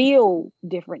feel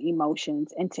different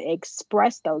emotions and to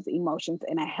express those emotions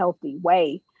in a healthy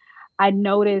way, I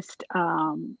noticed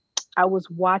I was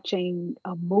watching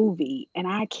a movie and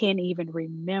I can't even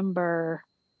remember,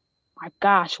 my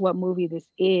gosh, what movie this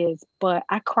is, but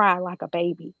I cried like a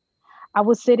baby. I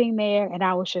was sitting there and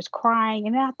I was just crying.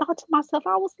 And then I thought to myself,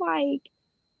 I was like,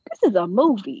 this is a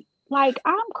movie. Like,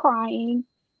 I'm crying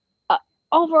uh,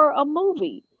 over a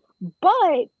movie.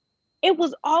 But it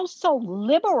was also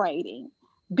liberating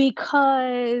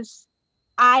because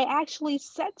I actually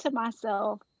said to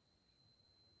myself,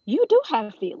 you do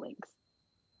have feelings.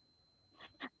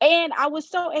 And I was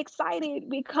so excited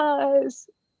because,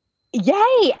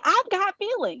 yay, I've got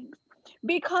feelings.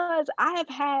 Because I've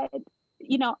had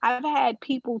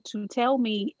people to tell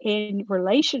me in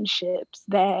relationships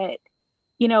that,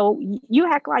 you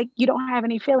act like you don't have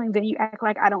any feelings and you act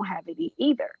like I don't have any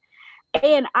either.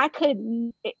 And I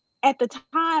couldn't, at the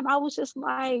time, I was just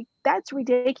like, that's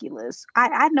ridiculous.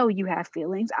 I know you have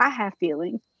feelings. I have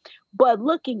feelings. But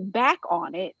looking back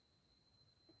on it,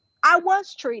 I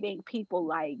was treating people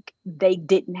like they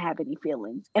didn't have any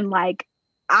feelings and like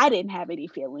I didn't have any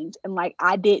feelings and like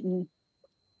I didn't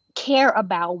care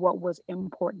about what was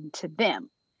important to them.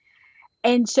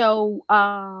 And so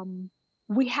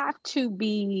we have to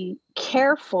be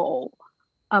careful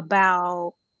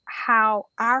about how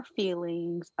our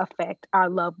feelings affect our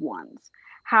loved ones,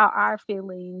 how our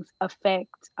feelings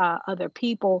affect other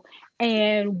people,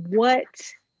 and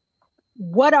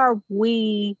what are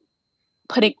we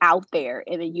putting out there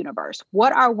in the universe?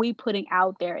 What are we putting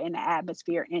out there in the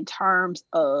atmosphere in terms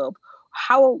of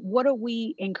what are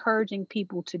we encouraging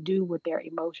people to do with their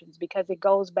emotions? Because it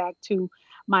goes back to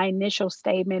my initial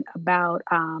statement about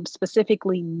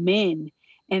specifically men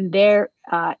and their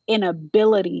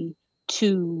inability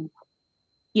to,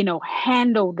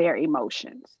 handle their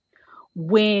emotions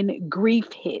when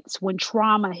grief hits, when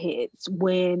trauma hits,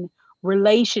 when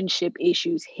relationship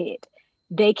issues hit.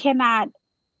 They cannot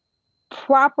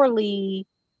properly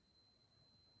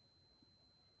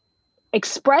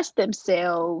express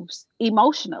themselves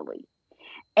emotionally.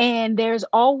 And there's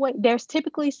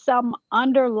typically some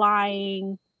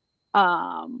underlying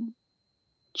um,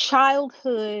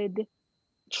 childhood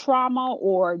trauma,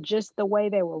 or just the way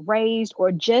they were raised,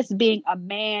 or just being a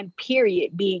man,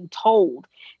 period, being told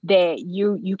that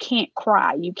you can't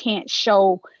cry, you can't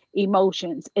show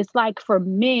emotions. It's like for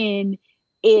men,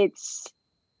 it's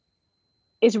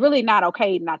it's really not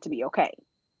okay not to be okay.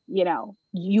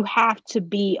 You have to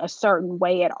be a certain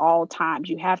way at all times.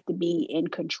 You have to be in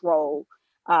control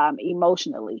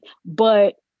emotionally.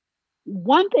 But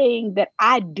one thing that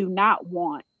I do not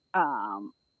want, I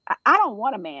don't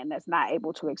want a man that's not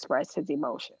able to express his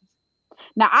emotions.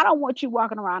 Now, I don't want you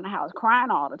walking around the house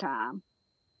crying all the time,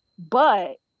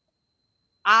 but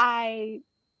I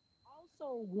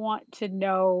also want to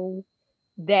know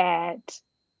that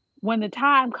when the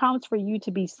time comes for you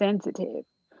to be sensitive,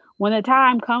 when the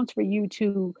time comes for you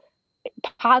to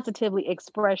positively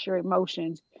express your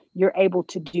emotions, you're able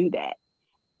to do that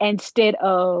instead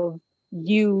of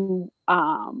you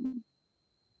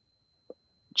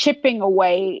chipping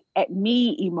away at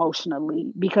me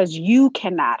emotionally because you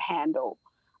cannot handle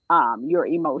your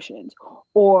emotions,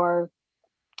 or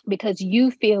because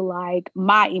you feel like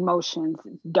my emotions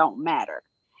don't matter.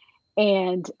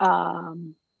 And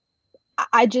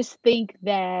I just think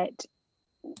that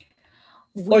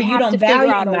Or we you have don't to figure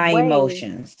value out a my way.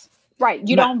 emotions. Right,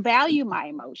 you My, don't value my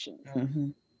emotions.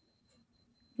 mhm.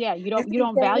 Yeah, you And don't you see,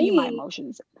 don't for value my me,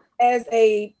 emotions. as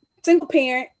a single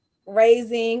parent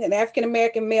raising an African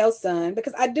American male son,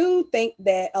 because I do think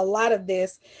that a lot of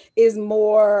this is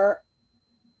more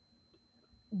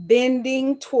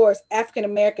bending towards African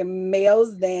American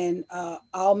males than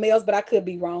all males, but I could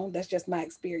be wrong. That's just my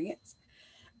experience.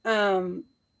 Um,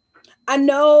 I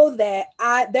know that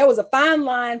there was a fine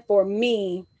line for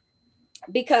me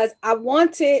because I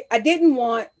didn't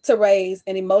want to raise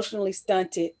an emotionally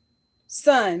stunted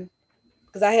son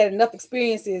because I had enough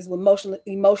experiences with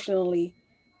emotionally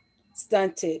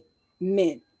stunted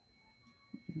men.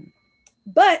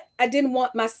 But I didn't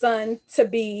want my son to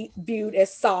be viewed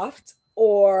as soft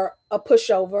or a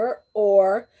pushover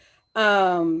or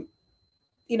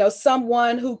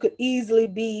someone who could easily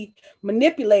be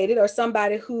manipulated, or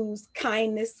somebody whose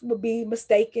kindness would be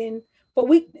mistaken for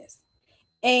weakness.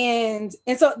 And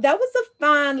so that was a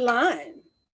fine line.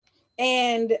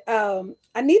 And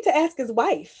I need to ask his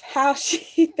wife how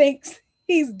she thinks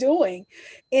he's doing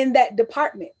in that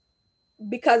department.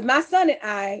 Because my son and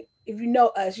I, if you know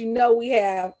us, we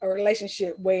have a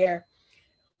relationship where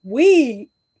we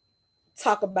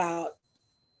talk about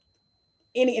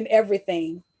any and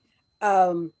everything.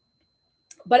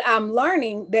 But I'm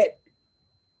learning that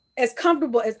as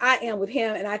comfortable as I am with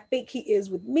him, and I think he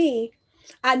is with me,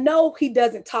 I know he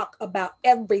doesn't talk about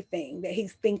everything that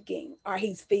he's thinking or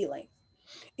he's feeling.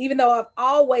 Even though I've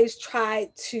always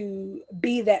tried to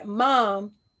be that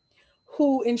mom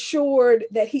who ensured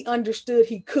that he understood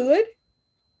he could,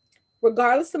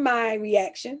 regardless of my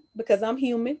reaction, because I'm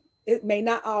human. It may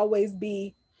not always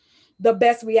be the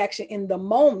best reaction in the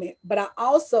moment, but I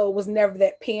also was never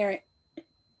that parent.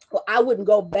 Well, I wouldn't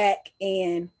go back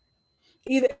and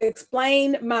either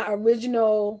explain my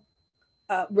original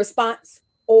response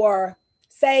or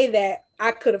say that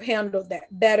I could have handled that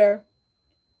better,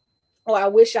 or I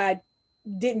wish I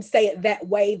didn't say it that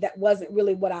way. That wasn't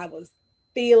really what I was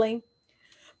feeling,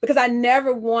 because I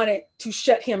never wanted to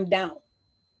shut him down.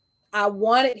 I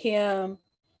wanted him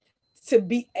to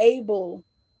be able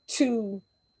to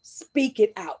speak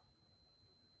it out.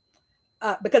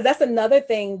 Because that's another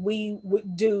thing we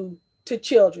would do to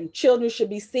children. Children should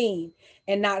be seen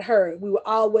and not heard.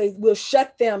 We'll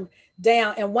shut them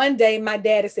down. And one day my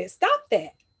daddy said, stop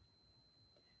that.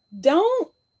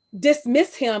 Don't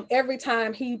dismiss him every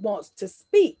time he wants to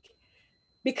speak,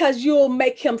 because you'll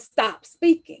make him stop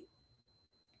speaking.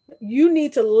 You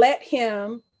need to let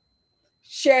him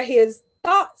share his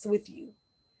thoughts with you.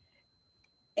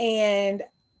 And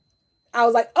I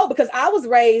was like, oh, because I was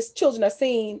raised, children are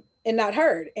seen and not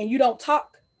heard. And you don't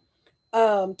talk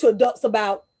to adults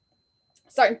about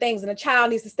certain things, and a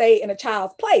child needs to stay in a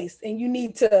child's place. And you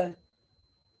need to,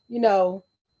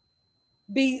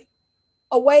 be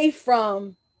away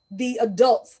from the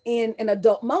adults in an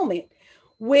adult moment,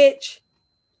 which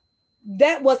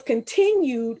that was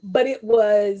continued, but it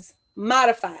was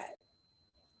modified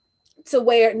to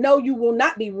where, no, you will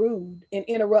not be rude and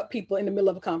interrupt people in the middle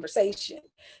of a conversation,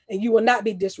 and you will not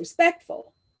be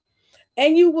disrespectful,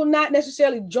 and you will not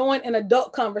necessarily join an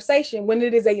adult conversation when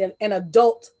it is an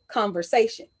adult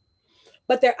conversation.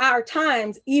 But there are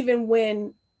times, even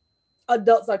when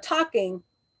adults are talking,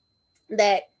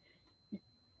 that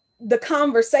the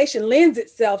conversation lends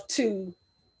itself to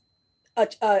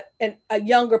a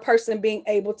younger person being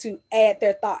able to add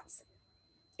their thoughts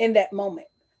in that moment.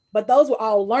 But those were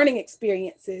all learning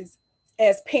experiences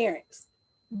as parents.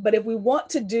 But if we want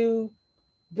to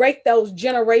break those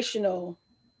generational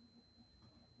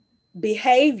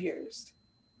behaviors,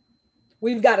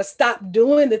 we've got to stop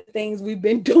doing the things we've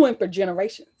been doing for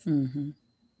generations. Mm-hmm.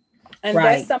 And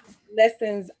that's some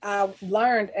lessons I've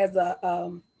learned as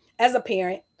a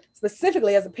parent,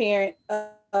 specifically as a parent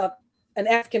of an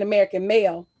African-American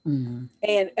male, mm-hmm.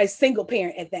 and a single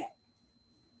parent at that.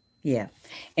 Yeah.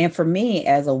 And for me,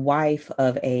 as a wife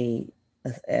of a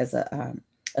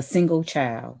single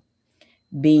child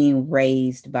being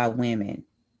raised by women,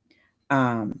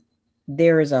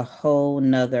 there is a whole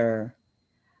nother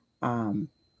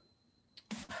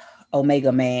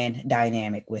Omega man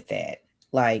dynamic with that.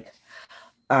 Like,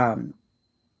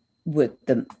 with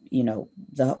the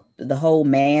whole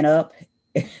man up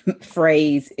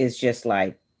phrase is just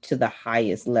like to the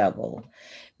highest level.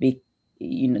 The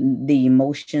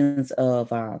emotions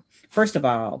of, first of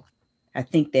all, I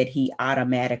think that he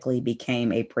automatically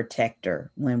became a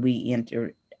protector when we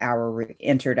entered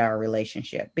our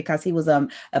relationship, because he was a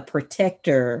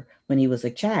protector when he was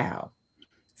a child.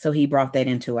 So he brought that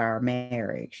into our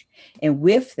marriage. And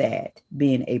with that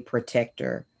being a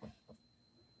protector,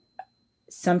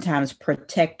 sometimes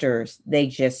protectors, they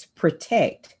just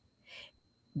protect,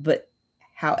 but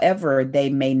however, they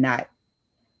may not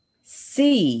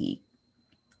see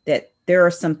that there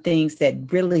are some things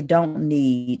that really don't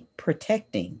need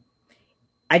protecting.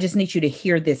 I just need you to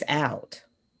hear this out.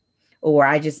 Or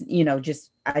I just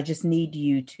need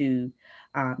you to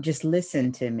just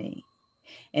listen to me.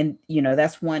 And,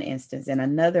 that's one instance. And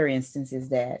another instance is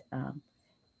that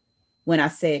when I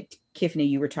said, Kiffany,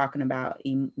 you were talking about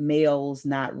males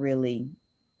not really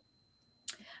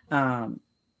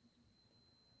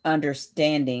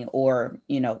understanding, or,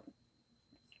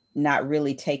 not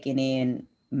really taking in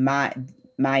my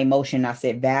emotion. I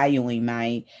said valuing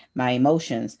my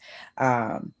emotions.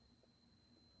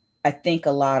 I think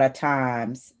a lot of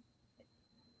times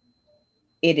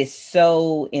it is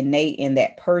so innate in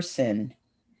that person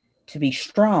to be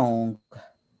strong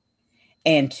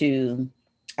and to,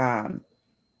 not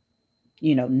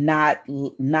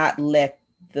let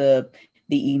the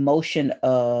emotion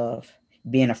of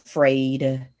being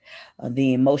afraid,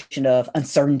 the emotion of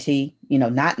uncertainty,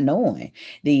 not knowing,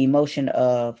 the emotion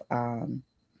of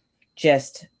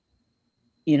just,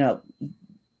 you know,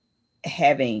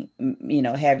 having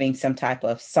some type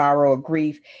of sorrow or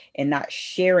grief, and not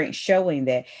showing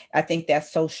that. I think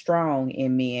that's so strong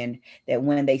in men, that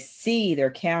when they see their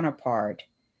counterpart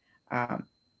um,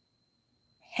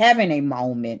 having a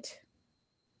moment,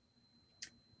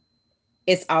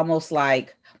 it's almost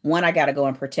like, one, I got to go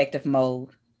in protective mode,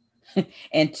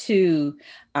 and two,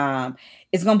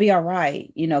 it's gonna be all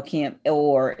right, Kim,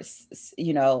 or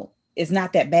it's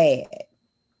not that bad.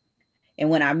 And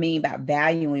when I mean by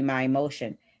valuing my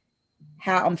emotion,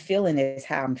 how I'm feeling is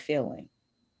how I'm feeling.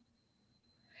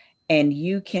 And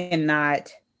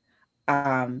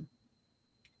um,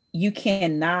 you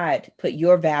cannot put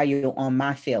your value on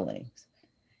my feelings,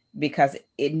 because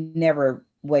it never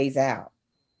weighs out.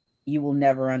 You will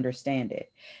never understand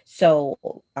it.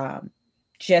 So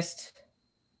just,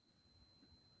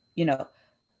 you know,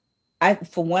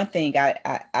 for one thing,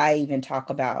 I even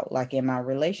talk about, like, in my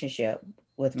relationship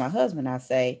with my husband, I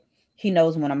say, he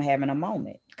knows when I'm having a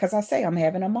moment, because I say I'm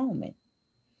having a moment,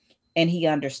 and he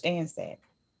understands that.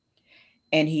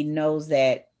 And he knows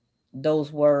that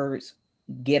those words,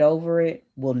 "get over it,"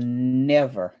 will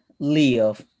never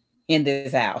live in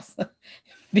this house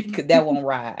because that won't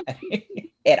ride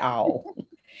at all.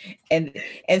 And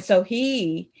and so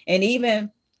and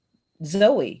even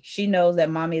Zoe, she knows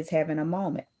that mommy is having a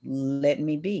moment. Let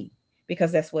me be,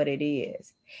 because that's what it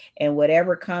is. And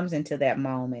whatever comes into that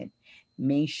moment,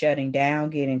 me shutting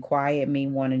down, getting quiet, me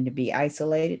wanting to be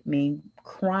isolated, me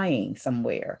crying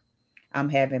somewhere, I'm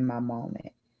having my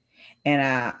moment. And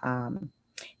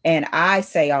I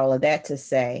say all of that to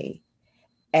say,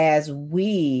 as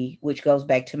we, which goes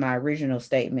back to my original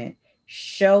statement,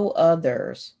 show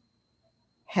others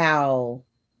how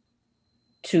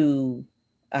to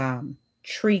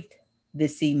treat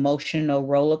this emotional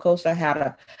roller coaster, how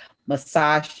to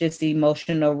massage this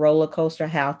emotional roller coaster,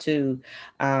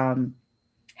 um,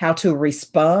 how to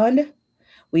respond.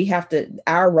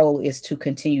 Our role is to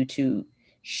continue to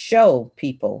show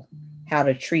people how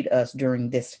to treat us during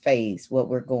this phase, what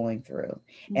we're going through.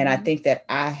 Mm-hmm. And I think that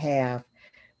I have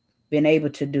been able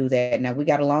to do that. Now, we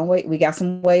got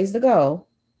some ways to go,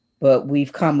 but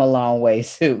we've come a long way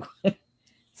too.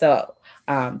 So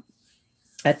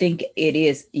I think it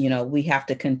is, we have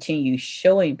to continue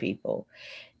showing people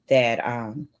that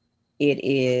it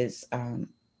is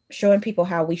showing people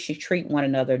how we should treat one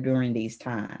another during these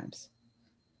times.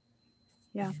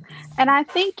 Yeah. And I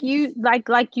think you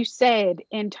like you said,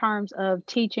 in terms of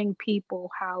teaching people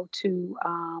how to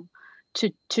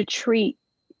treat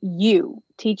you,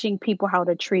 teaching people how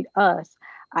to treat us.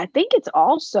 I think it's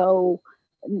also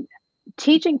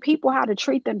teaching people how to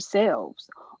treat themselves,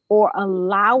 or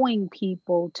allowing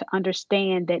people to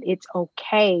understand that it's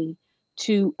okay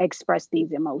to express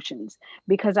these emotions.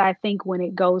 Because I think when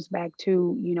it goes back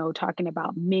to, talking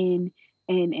about men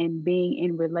and being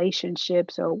in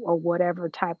relationships, or whatever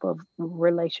type of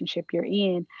relationship you're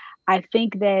in, I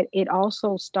think that it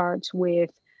also starts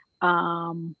with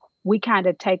we kind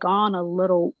of take on a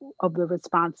little of the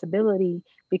responsibility,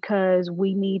 because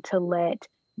we need to let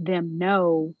them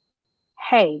know,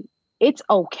 hey, it's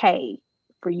okay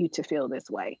for you to feel this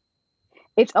way.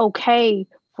 It's okay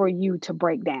for you to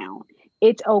break down.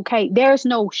 It's okay. There's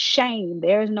no shame.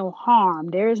 There's no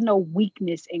harm. There's no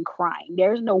weakness in crying.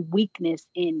 There's no weakness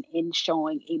in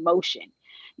showing emotion.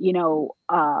 A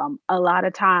lot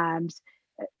of times,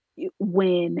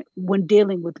 when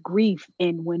dealing with grief,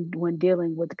 and when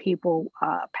dealing with people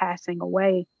passing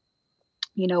away,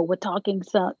 we're talking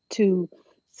to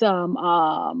some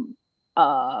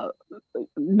uh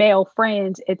male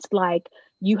friends. It's like,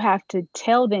 you have to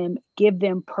tell them, give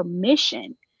them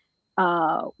permission,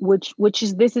 which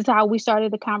is, this is how we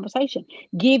started the conversation,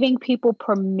 giving people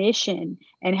permission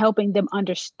and helping them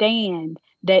understand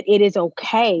that it is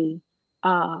okay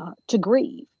to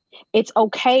grieve. It's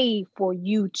okay for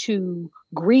you to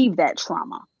grieve that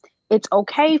trauma. It's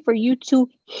okay for you to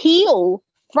heal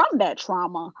from that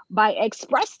trauma by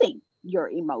expressing your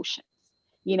emotions,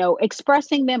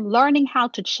 expressing them, learning how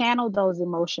to channel those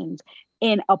emotions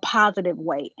in a positive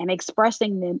way, and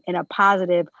expressing them in a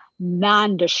positive,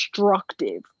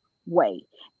 non-destructive way,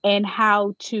 and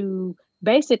how to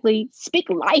basically speak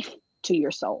life to your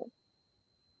soul,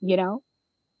 you know?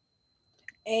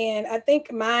 And I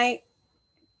think my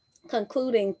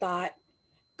concluding thought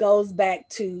goes back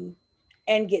to,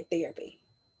 and get therapy.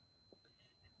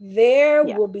 There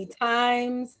Yeah. will be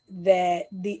times that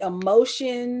the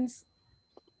emotions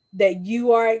that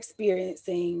you are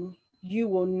experiencing, you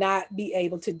will not be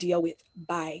able to deal with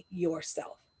by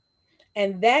yourself.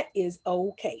 And that is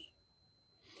okay.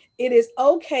 It is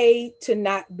okay to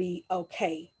not be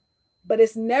okay, but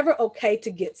it's never okay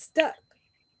to get stuck.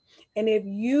 And if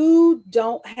you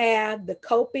don't have the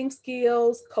coping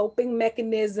skills, coping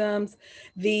mechanisms,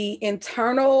 the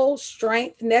internal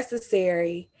strength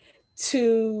necessary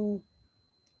to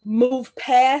move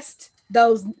past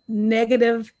those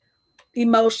negative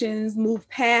emotions, move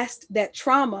past that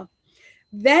trauma,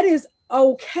 that is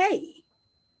okay.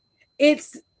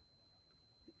 It's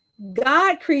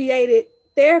God created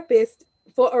therapists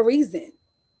for a reason.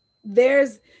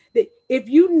 There's if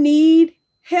you need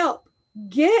help,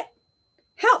 get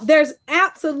help. There's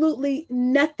absolutely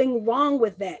nothing wrong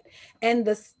with that. And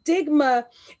the stigma,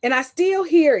 and I still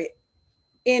hear it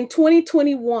in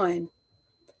 2021,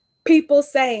 people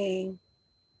saying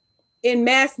in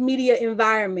mass media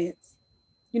environments,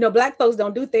 Black folks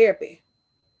don't do therapy.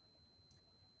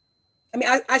 I mean,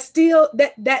 I still,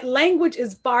 that language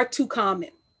is far too common.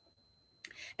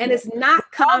 And it's not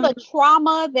all common. the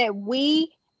trauma that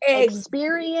we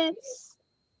experience,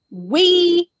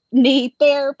 we need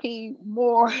therapy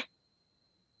more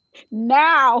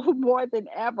now more than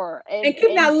ever. And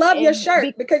Kim, I love your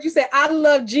shirt because you said, I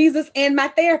love Jesus and my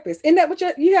therapist. Isn't that what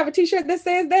you have a t-shirt that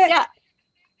says that? Yeah.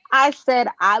 I said,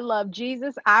 I love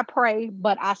Jesus, I pray,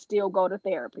 but I still go to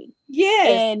therapy.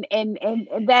 Yes.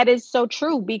 And that is so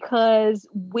true, because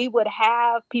we would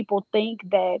have people think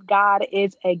that God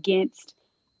is against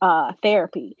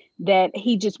therapy, that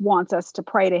he just wants us to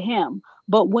pray to him.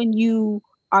 But when you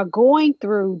are going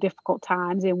through difficult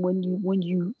times, and when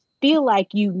you feel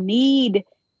like you need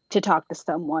to talk to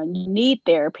someone, you need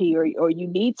therapy, or you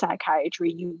need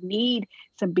psychiatry, you need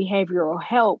some behavioral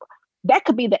help, that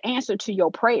could be the answer to your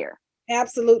prayer.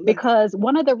 Absolutely. Because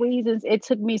one of the reasons it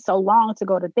took me so long to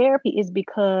go to therapy is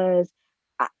because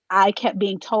I kept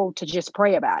being told to just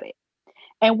pray about it.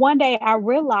 And one day I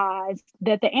realized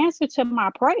that the answer to my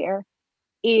prayer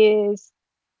is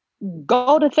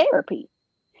go to therapy.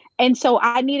 And so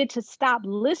I needed to stop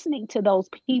listening to those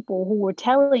people who were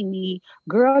telling me,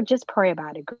 girl, just pray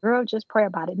about it. Girl, just pray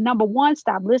about it. Number one,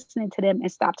 stop listening to them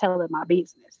and stop telling my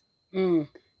business.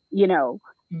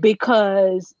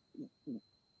 Because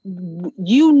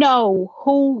you know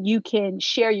who you can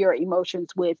share your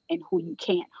emotions with and who you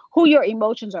can't, who your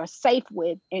emotions are safe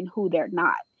with and who they're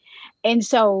not. And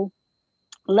so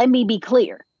let me be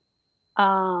clear.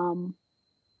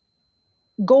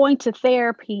 Going to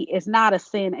therapy is not a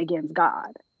sin against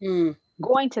God.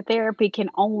 Going to therapy can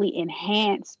only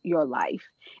enhance your life.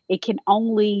 It can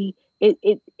only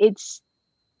it's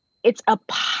a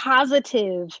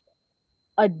positive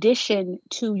addition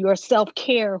to your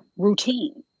self-care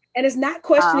routine. And it's not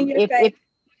questioning your faith.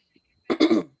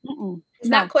 It's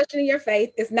not questioning your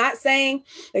faith. It's not saying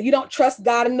that you don't trust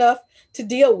God enough to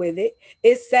deal with it.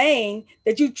 It's saying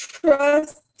that you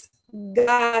trust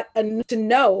God enough to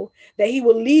know that he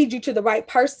will lead you to the right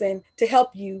person to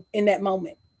help you in that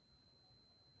moment.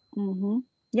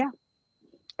 Yeah.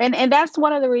 And that's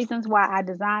one of the reasons why I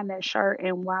designed that shirt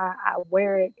and why I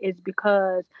wear it, is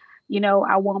because,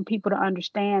 I want people to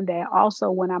understand that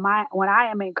also when I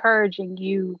am encouraging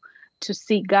you to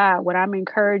seek God, when I'm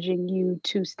encouraging you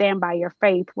to stand by your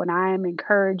faith, when I am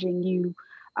encouraging you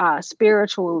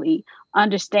spiritually,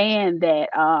 understand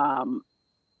that,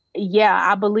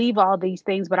 I believe all these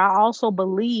things, but I also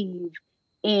believe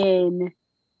in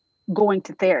going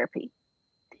to therapy.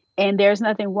 And there's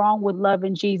nothing wrong with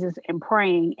loving Jesus and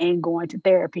praying and going to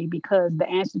therapy, because the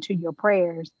answer to your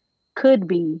prayers could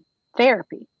be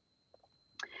therapy.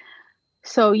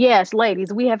 So yes,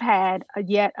 ladies, we have had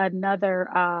yet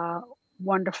another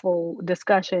wonderful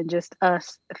discussion, just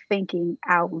us thinking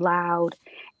out loud.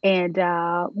 And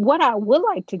what I would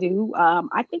like to do,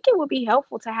 I think it would be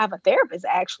helpful to have a therapist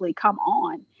actually come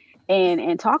on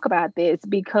and talk about this,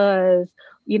 because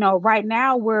right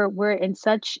now we're in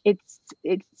such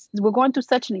we're going through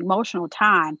such an emotional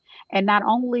time. And not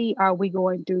only are we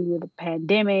going through the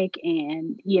pandemic,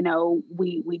 and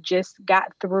we just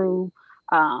got through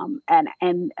an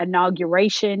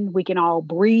inauguration. We can all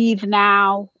breathe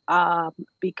now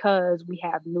because we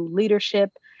have new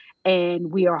leadership,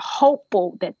 and we are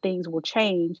hopeful that things will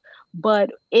change.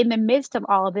 But in the midst of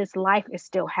all of this, life is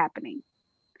still happening.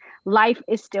 Life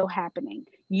is still happening.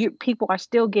 People are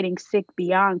still getting sick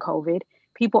beyond COVID.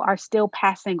 People are still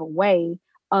passing away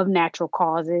of natural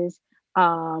causes.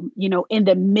 In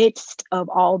the midst of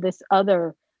all this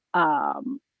other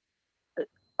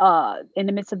in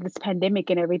the midst of this pandemic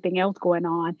and everything else going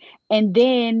on. And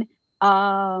then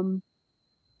um,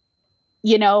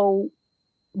 you know,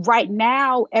 right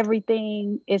now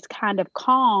everything is kind of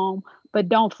calm, but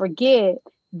don't forget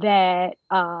that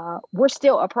we're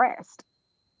still oppressed,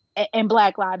 and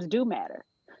Black lives do matter.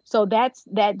 So that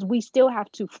we still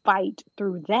have to fight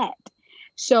through that.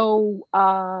 So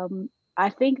I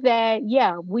think that,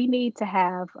 yeah, we need to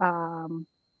have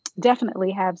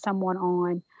definitely have someone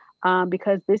on,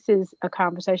 because this is a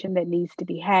conversation that needs to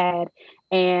be had.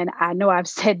 And I know I've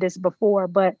said this before,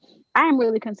 but I am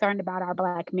really concerned about our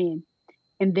Black men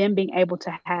and them being able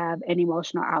to have an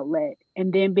emotional outlet,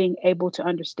 and then being able to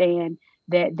understand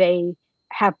that they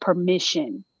have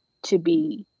permission to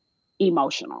be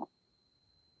emotional.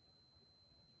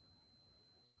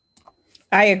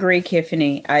 I agree,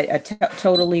 Tiffany. I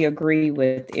totally agree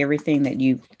with everything that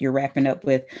you're wrapping up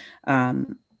with.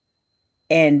 Um,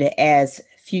 and as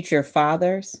future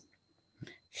fathers,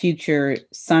 future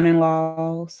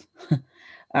son-in-laws,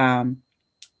 um,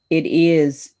 it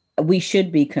is we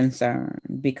should be concerned,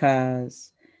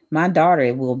 because my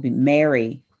daughter will be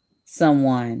marry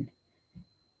someone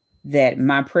that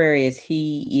my prayer is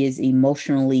he is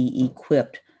emotionally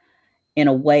equipped in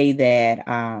a way that,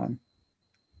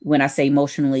 when I say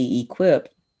emotionally equipped,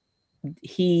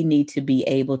 he need to be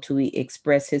able to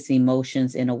express his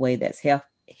emotions in a way that's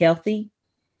healthy,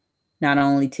 not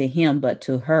only to him but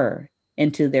to her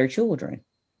and to their children.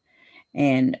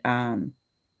 And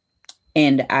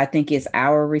I think it's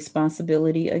our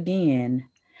responsibility again,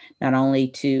 not only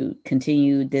to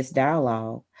continue this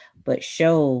dialogue, but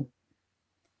show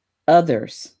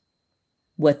others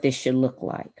what this should look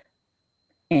like.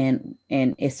 And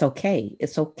it's okay.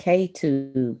 It's okay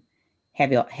to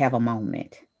have a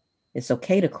moment. It's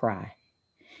okay to cry.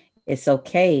 It's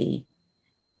okay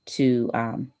to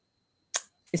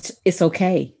it's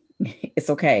okay. It's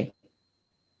okay.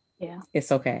 Yeah.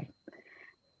 It's okay.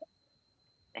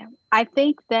 I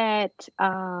think that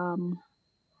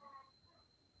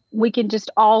we can just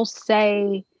all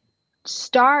say,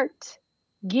 start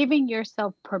giving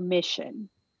yourself permission.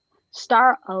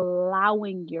 Start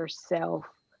allowing yourself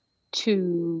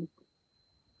to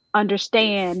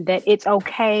understand that it's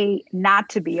okay not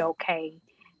to be okay,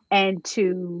 and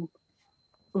to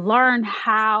learn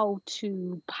how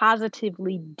to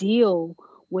positively deal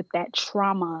with that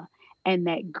trauma and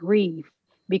that grief,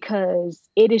 because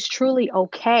it is truly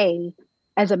okay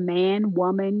as a man,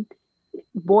 woman,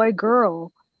 boy,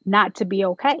 girl, not to be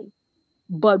okay.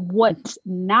 But what's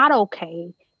not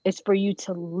okay is for you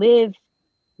to live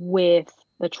with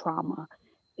the trauma,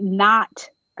 not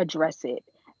address it,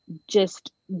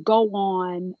 just go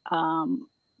on,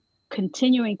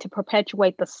 continuing to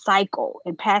perpetuate the cycle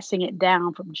and passing it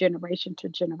down from generation to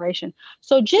generation.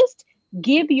 So just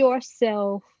give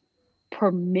yourself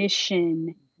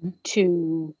permission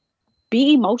to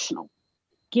be emotional.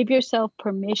 Give yourself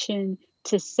permission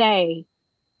to say,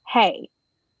 hey,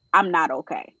 I'm not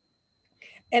okay.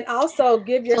 And also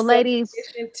give So, yourself ladies,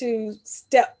 permission to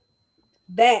step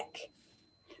back,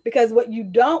 because what you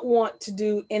don't want to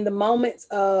do in the moments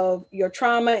of your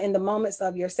trauma, in the moments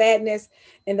of your sadness,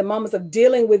 in the moments of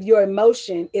dealing with your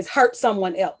emotion, is hurt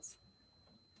someone else.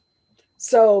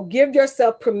 So give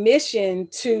yourself permission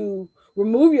to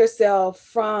remove yourself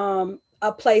from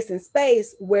a place and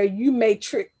space where you may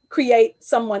create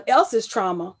someone else's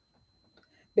trauma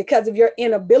because of your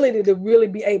inability to really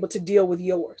be able to deal with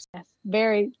yours. yes,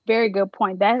 very, very good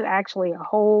point. That's actually a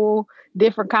whole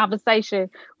different conversation.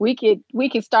 We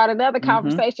could start another Mm-hmm.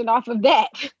 conversation off of that.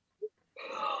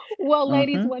 Well,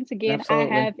 ladies, Mm-hmm. once again, I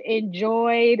Absolutely. have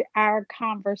enjoyed our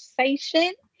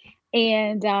conversation,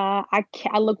 and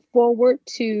I look forward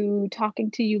to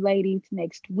talking to you ladies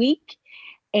next week.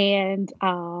 And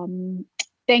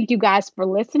thank you guys for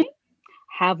listening.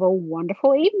 Have a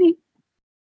wonderful evening.